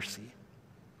God's mercy.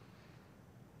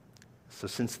 So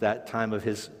since that time of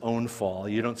his own fall,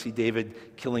 you don't see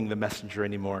David killing the messenger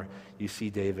anymore. You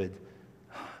see David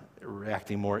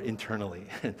reacting more internally.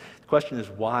 The question is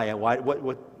why?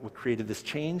 What created this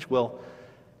change? Well,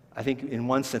 I think in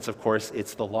one sense, of course,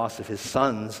 it's the loss of his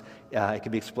sons. It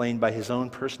can be explained by his own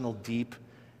personal, deep,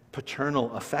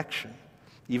 paternal affection.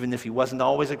 Even if he wasn't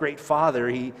always a great father,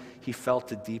 he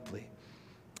felt it deeply.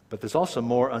 But there's also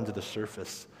more under the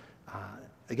surface.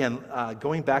 Again,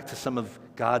 going back to some of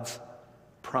God's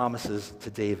promises to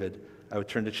David, I would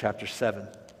turn to chapter 7,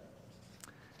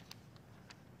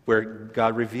 where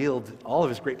God revealed all of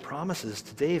his great promises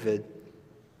to David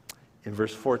in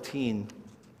verse 14.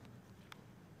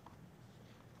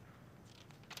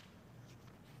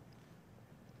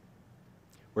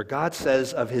 Where God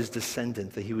says of his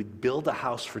descendant that he would build a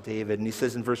house for David. And he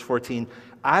says in verse 14,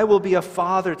 I will be a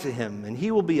father to him, and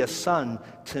he will be a son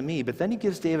to me. But then he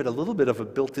gives David a little bit of a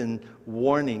built-in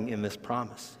warning in this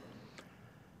promise.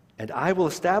 And I will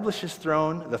establish his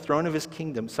throne, the throne of his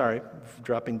kingdom. Sorry,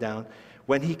 dropping down.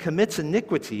 When he commits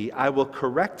iniquity, I will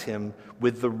correct him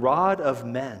with the rod of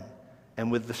men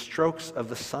and with the strokes of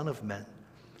the Son of Men.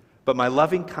 But my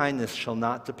loving kindness shall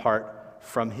not depart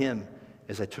from him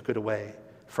as I took it away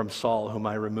from Saul, whom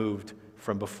I removed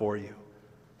from before you.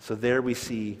 So there we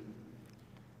see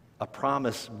a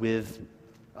promise with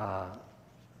a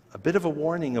bit of a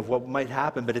warning of what might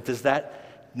happen, but does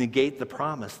that negate the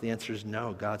promise? The answer is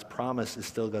no. God's promise is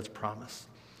still God's promise.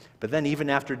 But then even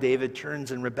after David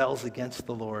turns and rebels against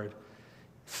the Lord,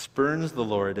 spurns the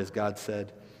Lord, as God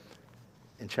said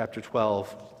in chapter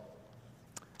 12,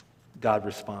 God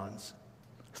responds.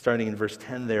 Starting in verse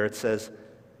 10 there, it says,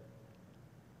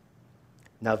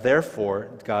 now therefore,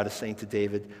 God is saying to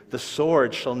David, the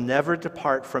sword shall never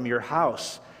depart from your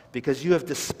house, because you have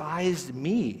despised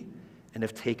me and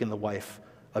have taken the wife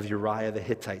of Uriah the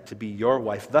Hittite to be your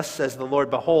wife. Thus says the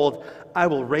Lord, behold, I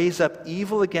will raise up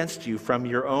evil against you from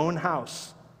your own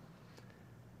house.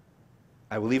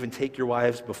 I will even take your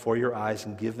wives before your eyes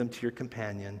and give them to your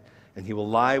companion, and he will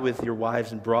lie with your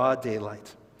wives in broad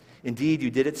daylight. Indeed, you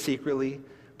did it secretly,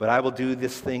 but I will do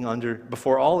this thing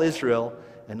before all Israel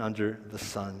and under the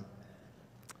sun.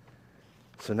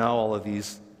 So now all of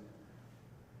these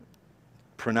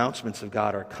pronouncements of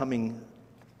God are coming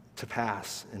to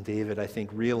pass, and David, I think,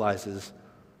 realizes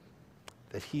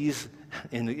that he's,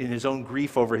 in his own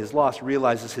grief over his loss,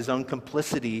 realizes his own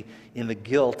complicity in the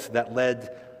guilt that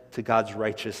led to God's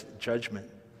righteous judgment.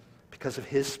 Because of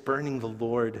his spurning the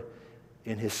Lord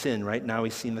in his sin, right now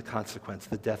he's seen the consequence,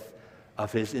 the death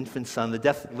of his infant son, the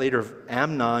death later of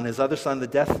Amnon, his other son, the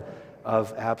death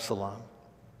of Absalom.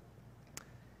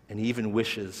 And he even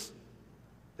wishes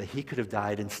that he could have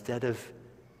died instead of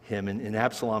him in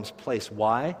Absalom's place.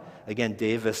 Why? Again,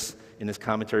 Davis in his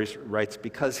commentaries writes,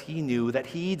 because he knew that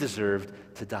he deserved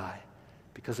to die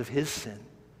because of his sin.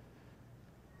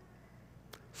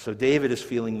 So David is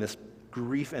feeling this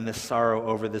grief and this sorrow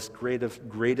over this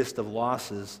greatest of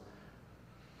losses.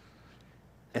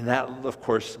 And that, of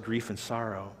course, grief and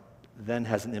sorrow then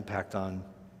has an impact on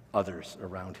others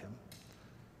around him.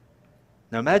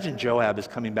 Now imagine Joab is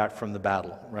coming back from the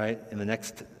battle, right? In the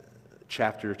next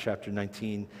chapter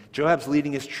 19. Joab's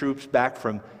leading his troops back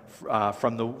from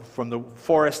the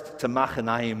forest to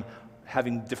Mahanaim,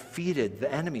 having defeated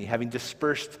the enemy, having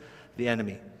dispersed the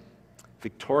enemy,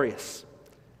 victorious,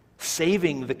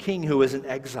 saving the king who was in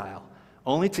exile,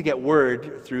 only to get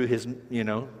word through his,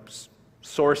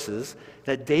 sources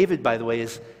that David, by the way,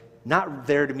 is not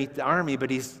there to meet the army, but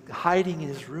he's hiding in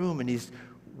his room and he's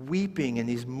weeping and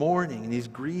he's mourning and he's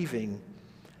grieving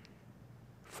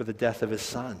for the death of his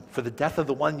son, for the death of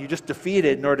the one you just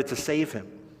defeated in order to save him.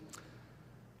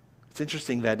 It's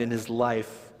interesting that in his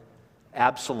life,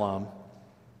 Absalom,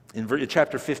 in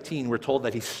chapter 15, we're told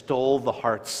that he stole the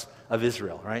hearts of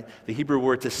Israel, right? The Hebrew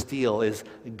word to steal is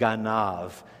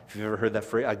ganav. If you've ever heard that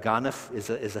phrase, a ganaf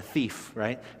is a thief,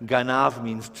 right? Ganav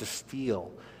means to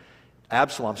steal.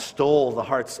 Absalom stole the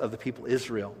hearts of the people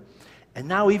Israel. And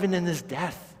now even in his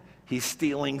death, he's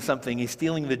stealing something. He's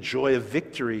stealing the joy of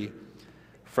victory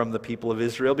from the people of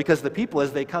Israel, because the people,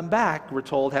 as they come back, we're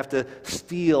told, have to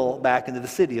steal back into the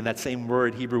city. And that same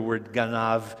word, Hebrew word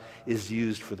ganav, is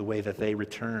used for the way that they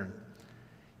return.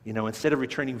 Instead of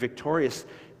returning victorious,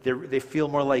 they feel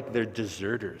more like they're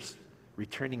deserters,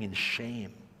 returning in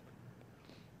shame.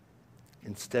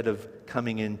 Instead of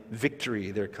coming in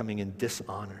victory, they're coming in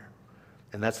dishonor.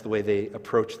 And that's the way they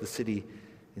approach the city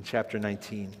in chapter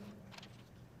 19.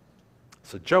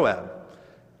 So Joab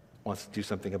wants to do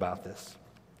something about this.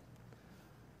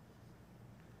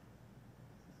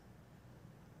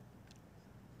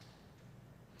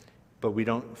 But we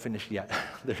don't finish yet.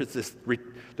 There's this,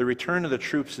 the return of the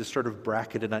troops is sort of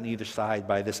bracketed on either side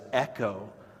by this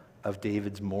echo of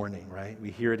David's mourning, right?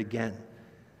 We hear it again.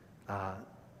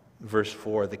 Verse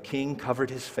 4, the king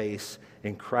covered his face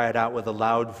and cried out with a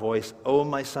loud voice, "O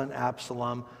my son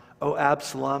Absalom, O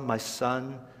Absalom, my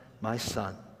son, my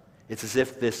son." It's as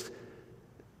if this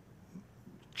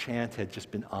chant had just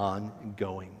been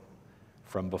ongoing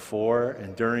from before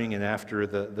and during and after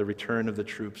the return of the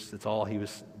troops. That's all he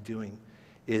was doing,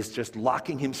 is just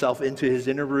locking himself into his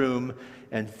inner room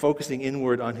and focusing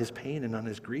inward on his pain and on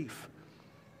his grief.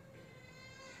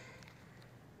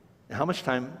 And how much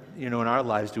time, in our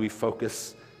lives do we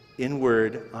focus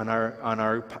inward on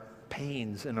our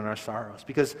pains and on our sorrows?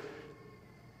 Because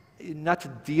not to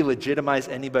delegitimize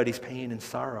anybody's pain and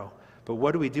sorrow, but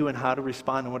what do we do and how to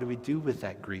respond and what do we do with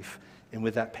that grief and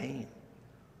with that pain?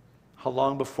 How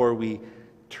long before we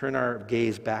turn our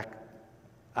gaze back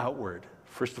outward,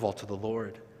 first of all to the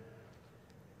Lord,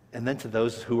 and then to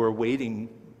those who are waiting,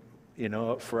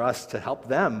 for us to help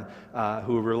them,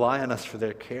 who rely on us for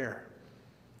their care.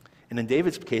 And in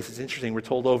David's case, it's interesting, we're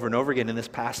told over and over again in this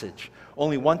passage,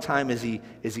 only one time is he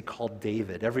called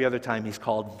David. Every other time he's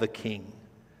called the king.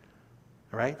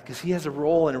 All right? Because he has a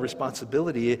role and a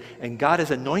responsibility, and God has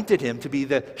anointed him to be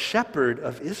the shepherd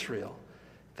of Israel.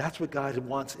 That's what God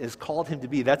has called him to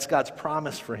be. That's God's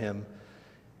promise for him.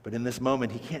 But in this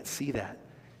moment, he can't see that.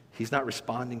 He's not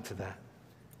responding to that.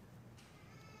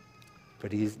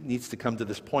 But he needs to come to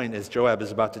this point, as Joab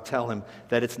is about to tell him,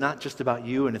 that it's not just about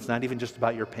you and it's not even just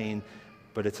about your pain,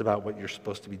 but it's about what you're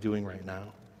supposed to be doing right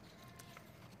now.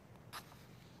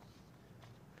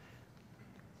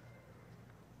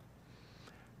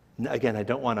 Again, I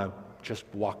don't want to just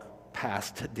walk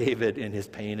past David and his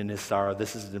pain and his sorrow.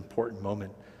 This is an important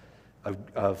moment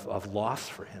of loss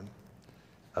for him,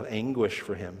 of anguish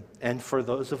for him, and for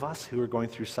those of us who are going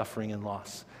through suffering and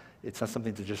loss. It's not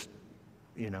something to just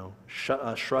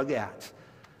shrug at.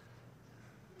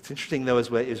 It's interesting, though,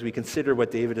 as we consider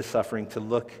what David is suffering, to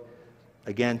look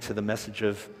again to the message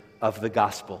of the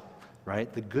gospel,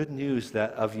 right? The good news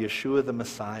of Yeshua the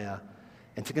Messiah,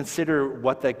 and to consider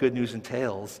what that good news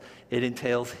entails. It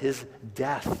entails his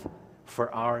death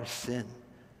for our sin.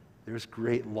 There's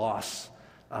great loss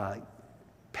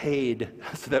paid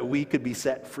so that we could be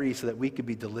set free, so that we could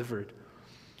be delivered.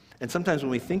 And sometimes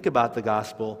when we think about the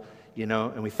gospel,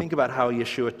 and we think about how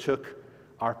Yeshua took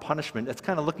our punishment, that's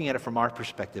kind of looking at it from our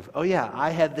perspective. Oh yeah,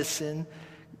 I had this sin,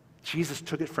 Jesus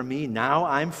took it from me, now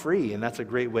I'm free. And that's a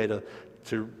great way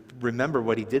to remember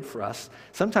what he did for us.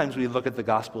 Sometimes we look at the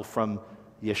gospel from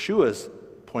Yeshua's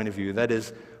point of view, that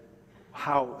is,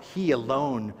 how he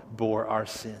alone bore our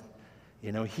sin.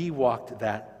 He walked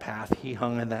that path, he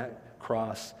hung on that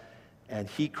cross, and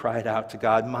he cried out to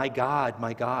God, my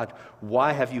God,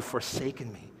 why have you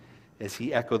forsaken me?" As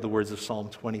he echoed the words of Psalm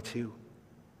 22.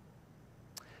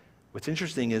 What's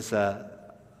interesting is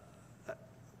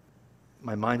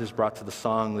my mind is brought to the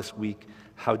song this week,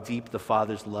 "How Deep the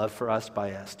Father's Love for Us"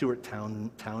 by Stuart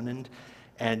Townend.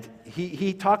 And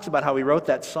he talks about how he wrote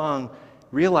that song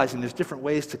realizing there's different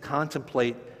ways to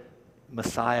contemplate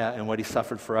Messiah and what he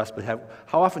suffered for us, but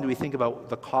how often do we think about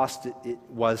the cost it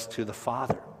was to the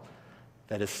Father,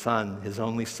 that his Son, his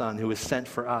only Son, who was sent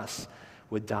for us,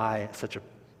 would die such a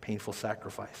painful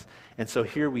sacrifice. And so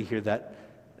here we hear that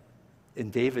in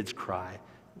David's cry,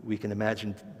 we can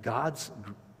imagine God's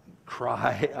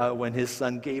cry when his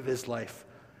Son gave his life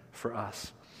for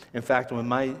us. In fact, when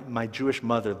my Jewish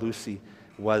mother, Lucy,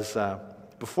 was,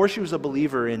 before she was a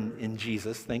believer in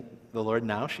Jesus, thank the Lord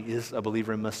now, she is a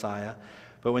believer in Messiah,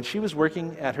 but when she was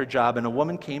working at her job and a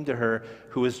woman came to her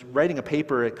who was writing a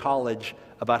paper at college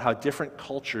about how different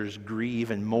cultures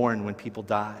grieve and mourn when people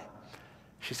die,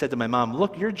 she said to my mom,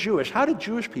 "Look, you're Jewish. How do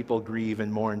Jewish people grieve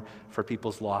and mourn for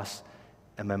people's loss?"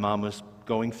 And my mom was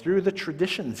going through the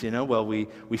traditions, Well, we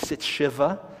sit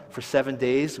Shiva for 7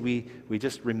 days. We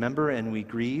just remember and we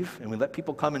grieve, and we let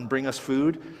people come and bring us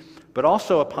food. But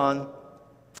also upon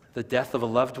the death of a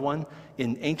loved one,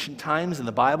 in ancient times in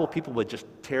the Bible, people would just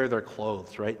tear their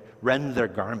clothes, right? Rend their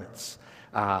garments.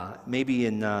 Maybe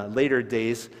in later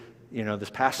days, this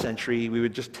past century, we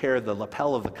would just tear the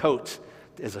lapel of the coat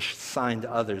as a sign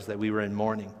to others that we were in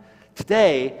mourning.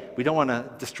 Today, we don't want to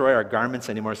destroy our garments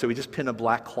anymore, so we just pin a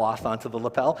black cloth onto the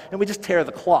lapel, and we just tear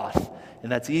the cloth,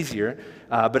 and that's easier,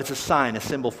 but it's a sign, a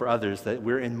symbol for others that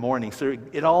we're in mourning. So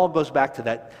it all goes back to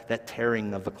that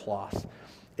tearing of the cloth.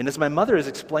 And as my mother is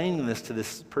explaining this to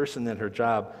this person at her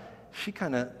job, she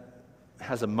kind of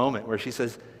has a moment where she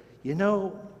says,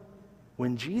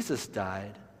 when Jesus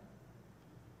died,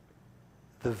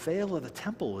 the veil of the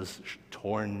temple was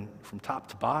torn from top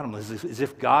to bottom, as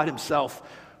if God himself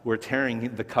were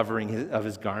tearing the covering of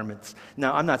his garments.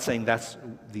 Now, I'm not saying that's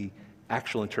the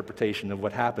actual interpretation of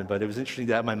what happened, but it was interesting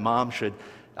that my mom should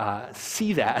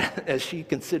see that as she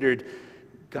considered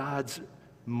God's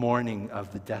mourning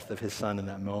of the death of his son in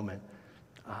that moment,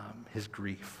 his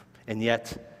grief. And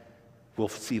yet, we'll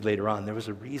see later on, there was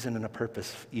a reason and a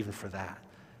purpose even for that,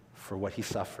 for what he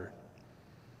suffered.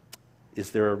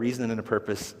 Is there a reason and a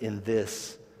purpose in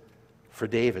this for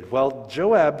David? Well,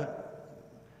 Joab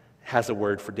has a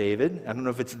word for David. I don't know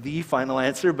if it's the final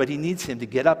answer, but he needs him to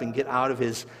get up and get out of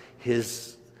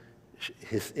his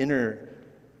inner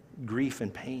grief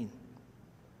and pain.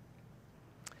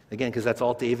 Again, because that's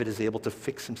all David is able to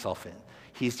fix himself in.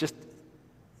 He's just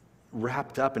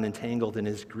wrapped up and entangled in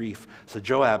his grief. So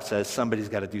Joab says, somebody's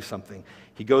got to do something.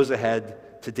 He goes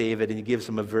ahead to David and he gives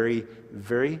him a very,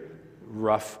 very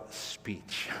rough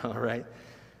speech, all right?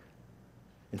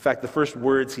 In fact, the first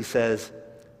words he says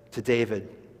to David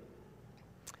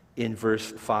in verse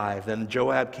 5, then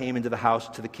Joab came into the house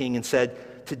to the king and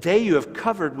said, today you have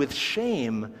covered with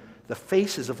shame the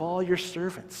faces of all your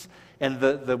servants. And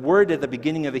the word at the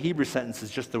beginning of the Hebrew sentence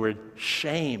is just the word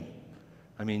shame.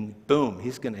 I mean, boom,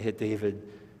 he's going to hit David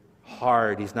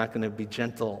hard. He's not going to be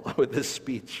gentle with this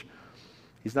speech.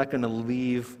 He's not going to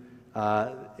leave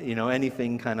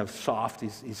anything kind of soft.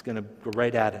 He's going to go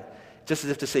right at it. Just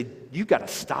as if to say, you got to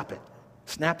stop it.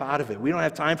 Snap out of it. We don't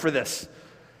have time for this.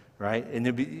 Right?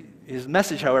 And his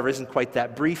message, however, isn't quite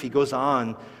that brief. He goes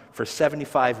on for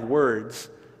 75 words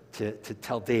to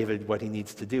tell David what he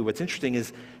needs to do. What's interesting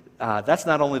is that's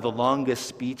not only the longest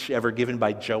speech ever given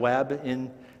by Joab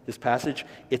in this passage,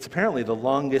 it's apparently the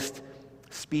longest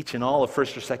speech in all of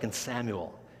 1st or 2nd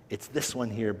Samuel. It's this one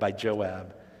here by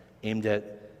Joab, aimed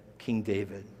at King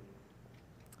David.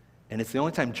 And it's the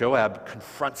only time Joab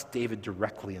confronts David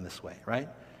directly in this way, right?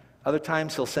 Other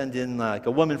times he'll send in like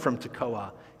a woman from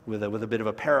Tekoa with a bit of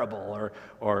a parable,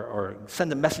 or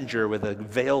send a messenger with a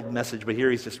veiled message, but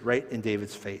here he's just right in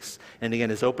David's face. And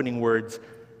again, his opening words,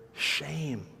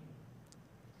 shame.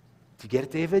 Do you get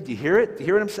it, David? Do you hear it? Do you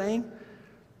hear what I'm saying?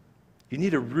 You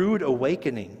need a rude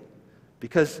awakening,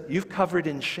 because you've covered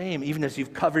in shame, even as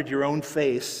you've covered your own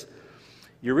face.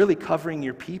 You're really covering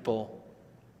your people,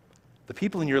 the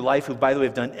people in your life who, by the way,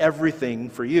 have done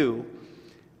everything for you,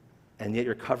 and yet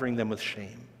you're covering them with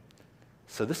shame.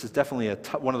 So this is definitely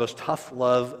one of those tough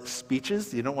love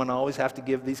speeches. You don't want to always have to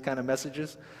give these kind of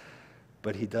messages,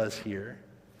 but he does here,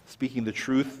 speaking the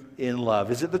truth in love.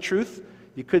 Is it the truth?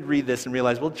 You could read this and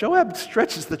realize, well, Joab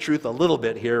stretches the truth a little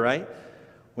bit here, right?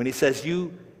 When he says,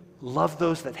 you love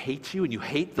those that hate you and you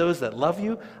hate those that love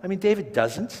you. I mean, David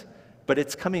doesn't, but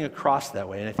it's coming across that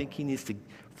way. And I think he needs to,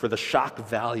 for the shock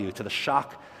value, to the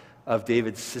shock of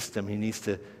David's system, he needs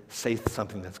to say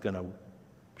something that's going to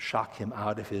shock him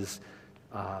out of his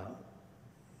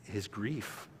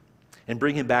grief and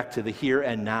bring him back to the here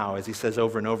and now, as he says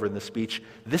over and over in the speech,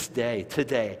 this day,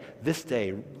 today, this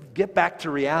day. Get back to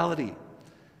reality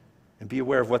and be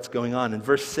aware of what's going on. In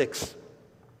verse 6,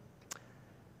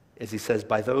 as he says,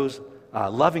 by those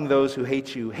loving those who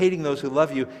hate you, hating those who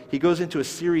love you, he goes into a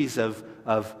series of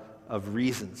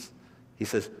reasons. He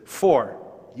says, for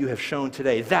you have shown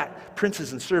today that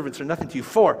princes and servants are nothing to you.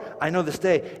 For I know this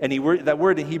day. And that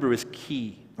word in Hebrew is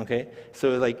ki. Okay?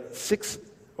 So like 6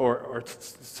 or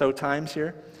so times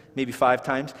here, maybe 5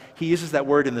 times, he uses that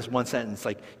word in this one sentence,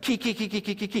 like ki, ki, ki, ki,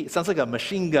 ki, ki, ki. It sounds like a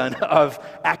machine gun of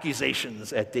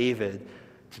accusations at David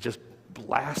to just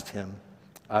blast him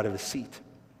out of his seat.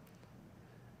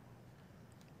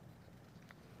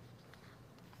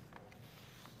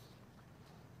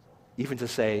 Even to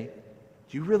say,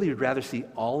 do you really rather see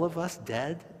all of us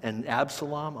dead and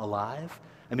Absalom alive?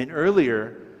 I mean,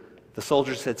 earlier, the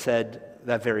soldiers had said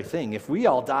that very thing. If we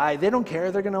all die, they don't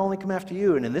care. They're going to only come after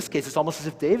you. And in this case, it's almost as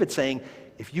if David's saying,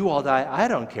 if you all die, I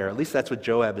don't care. At least that's what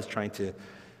Joab is trying to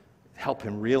help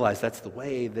him realize. That's the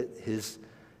way that his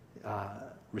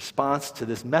response to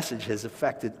this message has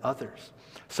affected others.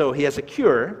 So he has a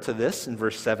cure to this in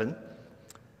verse 7.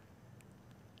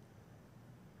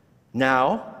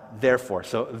 Now, therefore,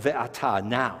 so ve'ata,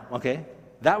 now, okay?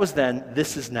 That was then,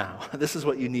 this is now. This is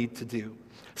what you need to do.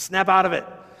 Snap out of it,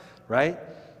 right?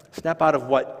 Snap out of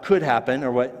what could happen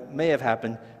or what may have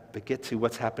happened, but get to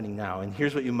what's happening now. And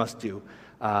here's what you must do.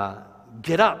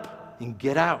 Get up and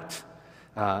get out.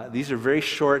 These are very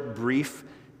short, brief,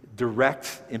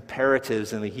 direct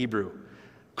imperatives in the Hebrew.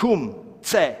 Kum,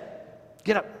 tse,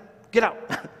 get up, get out.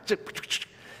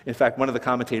 In fact, one of the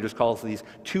commentators calls these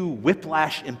 2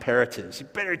 whiplash imperatives. You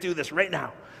better do this right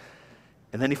now.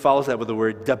 And then he follows that with the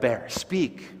word daber,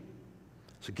 speak.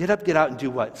 So get up, get out, and do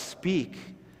what? Speak.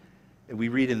 And we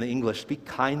read in the English, speak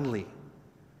kindly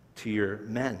to your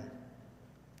men.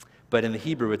 But in the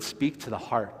Hebrew, it's speak to the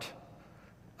heart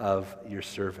of your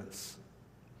servants.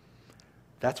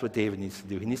 That's what David needs to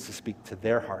do. He needs to speak to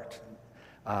their heart.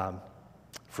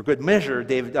 For good measure,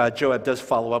 Joab does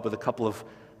follow up with a couple of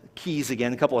keys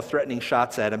again, a couple of threatening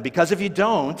shots at him. Because if you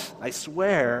don't, I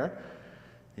swear,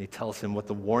 and he tells him what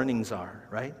the warnings are,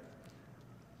 right?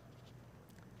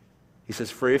 He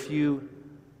says, For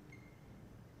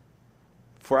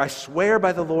I swear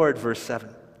by the Lord, verse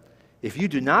 7, if you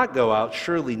do not go out,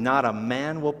 surely not a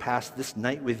man will pass this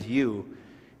night with you,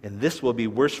 and this will be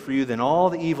worse for you than all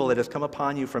the evil that has come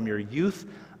upon you from your youth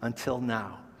until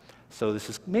now. So this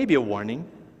is maybe a warning.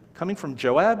 Coming from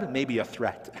Joab, maybe a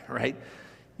threat, right?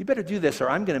 You better do this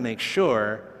or I'm going to make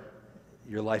sure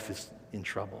your life is in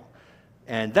trouble.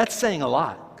 And that's saying a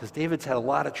lot, because David's had a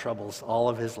lot of troubles all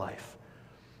of his life.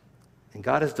 And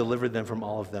God has delivered them from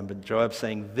all of them. But Joab's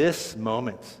saying this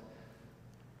moment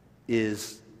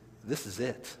this is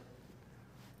it.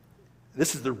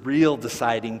 This is the real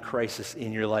deciding crisis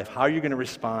in your life. How are you going to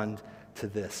respond to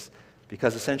this?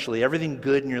 Because essentially everything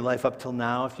good in your life up till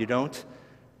now, if you don't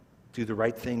do the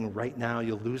right thing right now,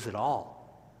 you'll lose it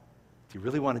all. Do you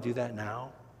really want to do that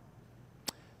now?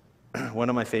 One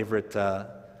of my favorite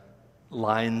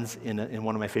lines in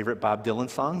one of my favorite Bob Dylan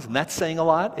songs, and that's saying a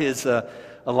lot, is a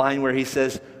line where he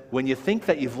says, when you think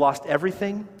that you've lost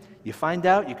everything, you find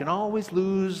out you can always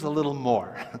lose a little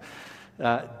more.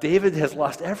 David has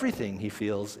lost everything, he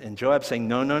feels, and Joab's saying,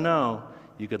 no,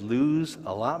 you could lose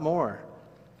a lot more.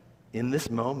 In this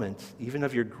moment, even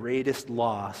of your greatest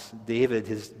loss, David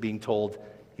is being told,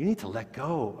 you need to let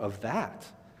go of that.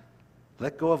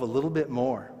 Let go of a little bit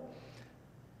more.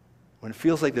 When it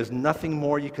feels like there's nothing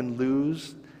more you can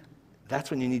lose, that's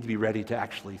when you need to be ready to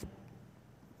actually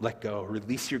let go,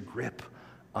 release your grip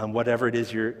on whatever it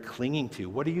is you're clinging to.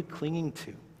 What are you clinging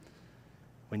to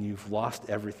when you've lost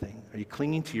everything? Are you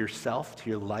clinging to yourself, to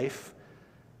your life?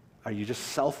 Are you just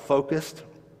self-focused?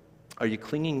 Are you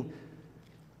clinging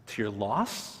to your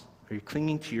loss? Are you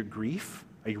clinging to your grief?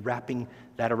 Are you wrapping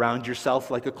that around yourself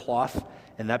like a cloth,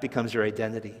 and that becomes your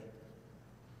identity?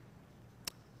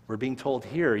 We're being told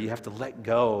here you have to let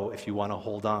go if you want to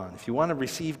hold on. If you want to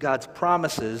receive God's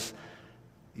promises,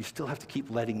 you still have to keep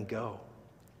letting go.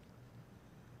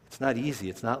 It's not easy.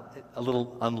 It's not a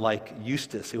little unlike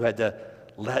Eustace, who had to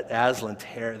let Aslan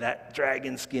tear that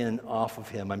dragon skin off of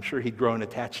him. I'm sure he'd grown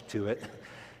attached to it,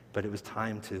 but it was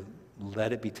time to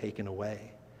let it be taken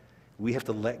away. We have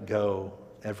to let go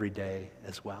every day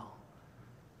as well.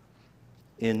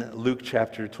 In Luke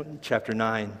chapter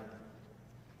 9,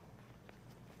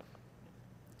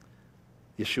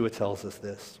 Yeshua tells us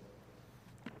this.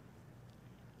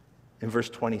 In verse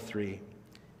 23,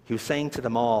 he was saying to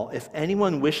them all, if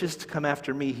anyone wishes to come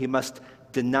after me, he must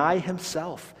deny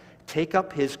himself, take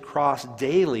up his cross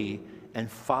daily, and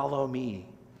follow me.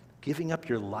 Giving up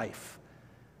your life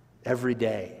every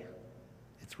day.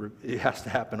 It has to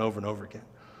happen over and over again.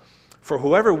 For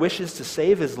whoever wishes to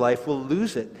save his life will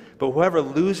lose it, but whoever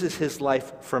loses his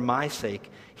life for my sake,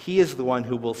 he is the one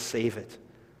who will save it.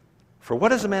 For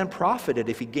what is a man profited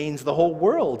if he gains the whole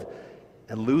world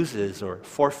and loses or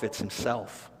forfeits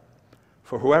himself?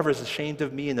 For whoever is ashamed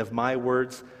of me and of my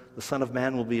words, the Son of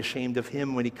Man will be ashamed of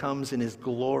him when he comes in his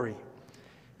glory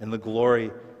and the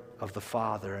glory of the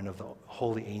Father and of the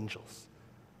holy angels.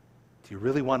 Do you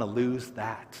really want to lose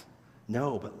that?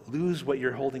 No, but lose what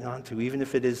you're holding on to, even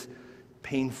if it is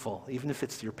painful, even if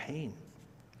it's your pain.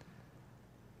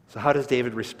 So how does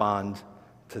David respond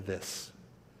to this?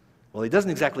 Well, he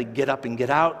doesn't exactly get up and get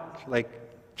out like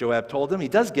Joab told him. He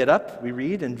does get up, we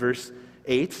read in verse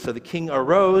 8. So the king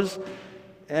arose,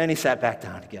 and he sat back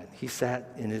down again. He sat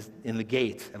in the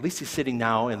gate. At least he's sitting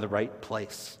now in the right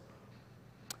place.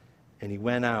 And he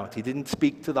went out. He didn't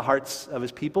speak to the hearts of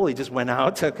his people. He just went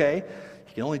out, okay?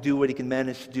 He can only do what he can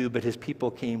manage to do, but his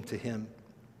people came to him.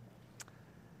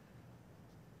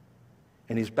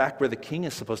 And he's back where the king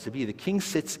is supposed to be. The king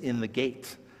sits in the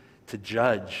gate to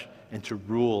judge and to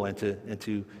rule and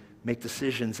to make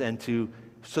decisions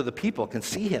so the people can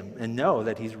see him and know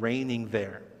that he's reigning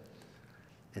there.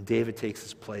 And David takes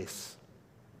his place.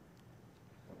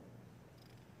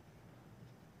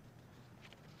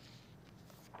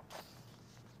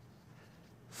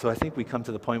 So I think we come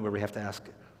to the point where we have to ask,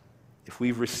 if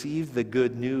we've received the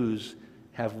good news,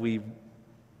 have we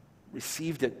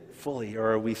received it fully?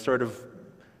 Or are we sort of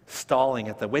stalling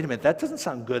at wait a minute, that doesn't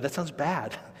sound good, that sounds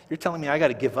bad. You're telling me I got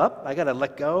to give up, I got to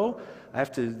let go, I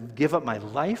have to give up my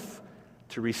life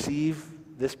to receive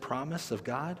this promise of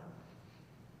God?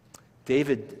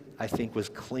 David, I think, was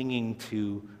clinging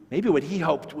to maybe what he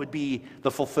hoped would be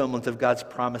the fulfillment of God's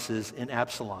promises in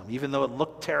Absalom. Even though it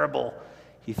looked terrible,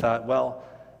 he thought, well,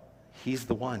 he's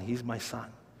the one, he's my son.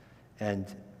 And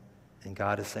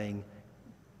God is saying,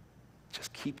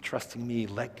 just keep trusting me,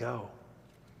 let go.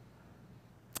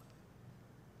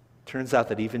 turns out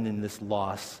that even in this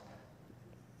loss,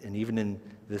 and even in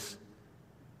this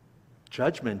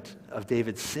judgment of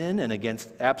David's sin and against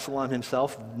Absalom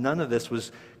himself, none of this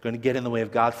was going to get in the way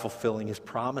of God fulfilling his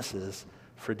promises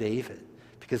for David.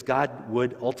 Because God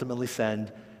would ultimately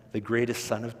send the greatest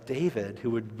son of David,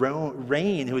 who would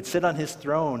reign, who would sit on his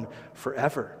throne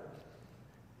forever.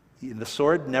 The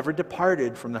sword never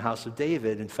departed from the house of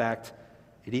David. In fact,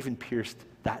 it even pierced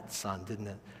that son, didn't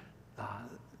it?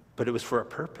 But it was for a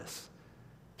purpose.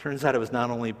 Turns out it was not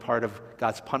only part of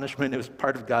God's punishment, it was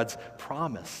part of God's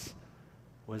promise,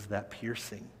 was that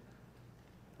piercing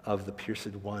of the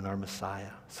pierced one, our Messiah.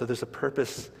 So there's a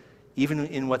purpose, even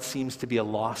in what seems to be a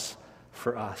loss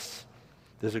for us.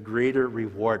 There's a greater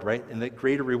reward, right? And that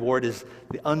greater reward is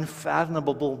the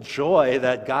unfathomable joy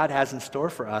that God has in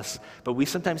store for us, but we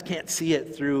sometimes can't see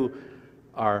it through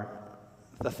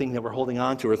the thing that we're holding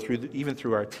on to, or even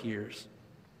through our tears.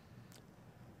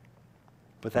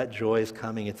 But that joy is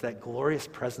coming. It's that glorious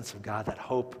presence of God, that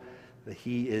hope that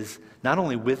He is not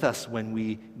only with us when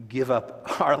we give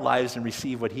up our lives and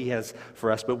receive what He has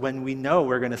for us, but when we know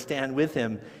we're going to stand with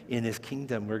Him in His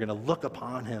kingdom, we're going to look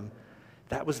upon Him.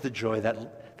 That was the joy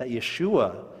that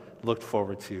Yeshua looked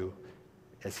forward to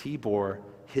as He bore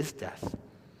His death.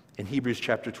 In Hebrews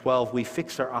chapter 12, we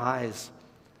fix our eyes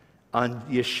on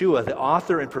Yeshua, the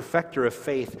author and perfecter of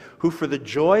faith, who for the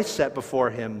joy set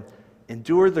before Him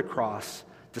endured the cross,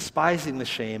 despising the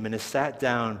shame, and is sat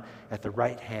down at the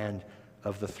right hand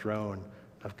of the throne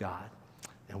of God.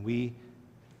 And we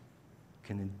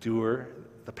can endure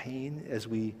the pain as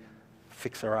we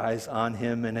fix our eyes on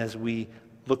Him and as we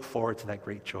look forward to that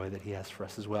great joy that He has for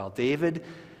us as well. David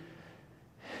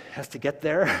has to get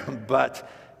there, but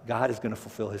God is going to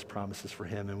fulfill His promises for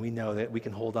him, and we know that we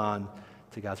can hold on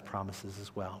to God's promises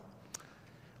as well.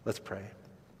 Let's pray.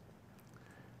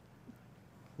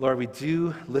 Lord, we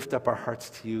do lift up our hearts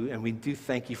to You, and we do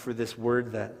thank You for this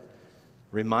word that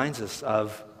reminds us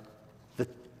of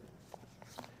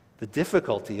the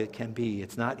difficulty it can be.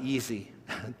 It's not easy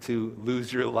to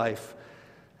lose your life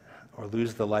or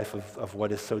lose the life of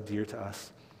what is so dear to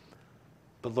us.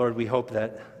 But Lord, we hope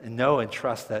that, and know and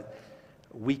trust that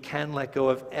we can let go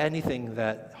of anything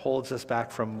that holds us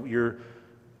back from Your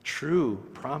true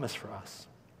promise for us.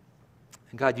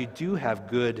 And God, You do have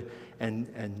good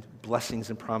and blessings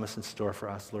and promise in store for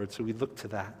us, Lord, so we look to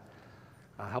that.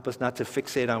 Help us not to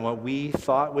fixate on what we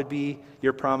thought would be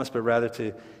Your promise, but rather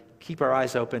to keep our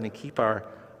eyes open and keep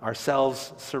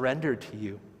ourselves surrendered to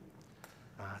You.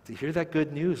 To hear that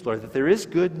good news, Lord, that there is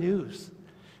good news.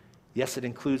 Yes, it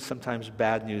includes sometimes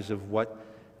bad news of what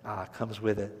comes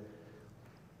with it,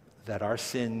 that our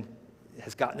sin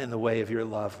has gotten in the way of Your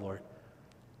love, Lord.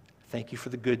 Thank You for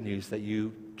the good news that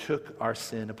You took our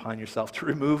sin upon Yourself to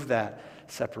remove that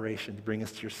separation, to bring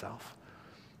us to Yourself.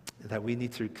 That we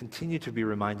need to continue to be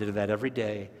reminded of that every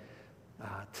day,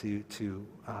 to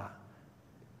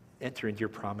enter into Your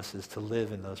promises, to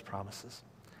live in those promises.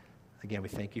 Again, we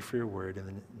thank You for Your word. In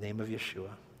the name of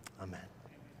Yeshua, amen.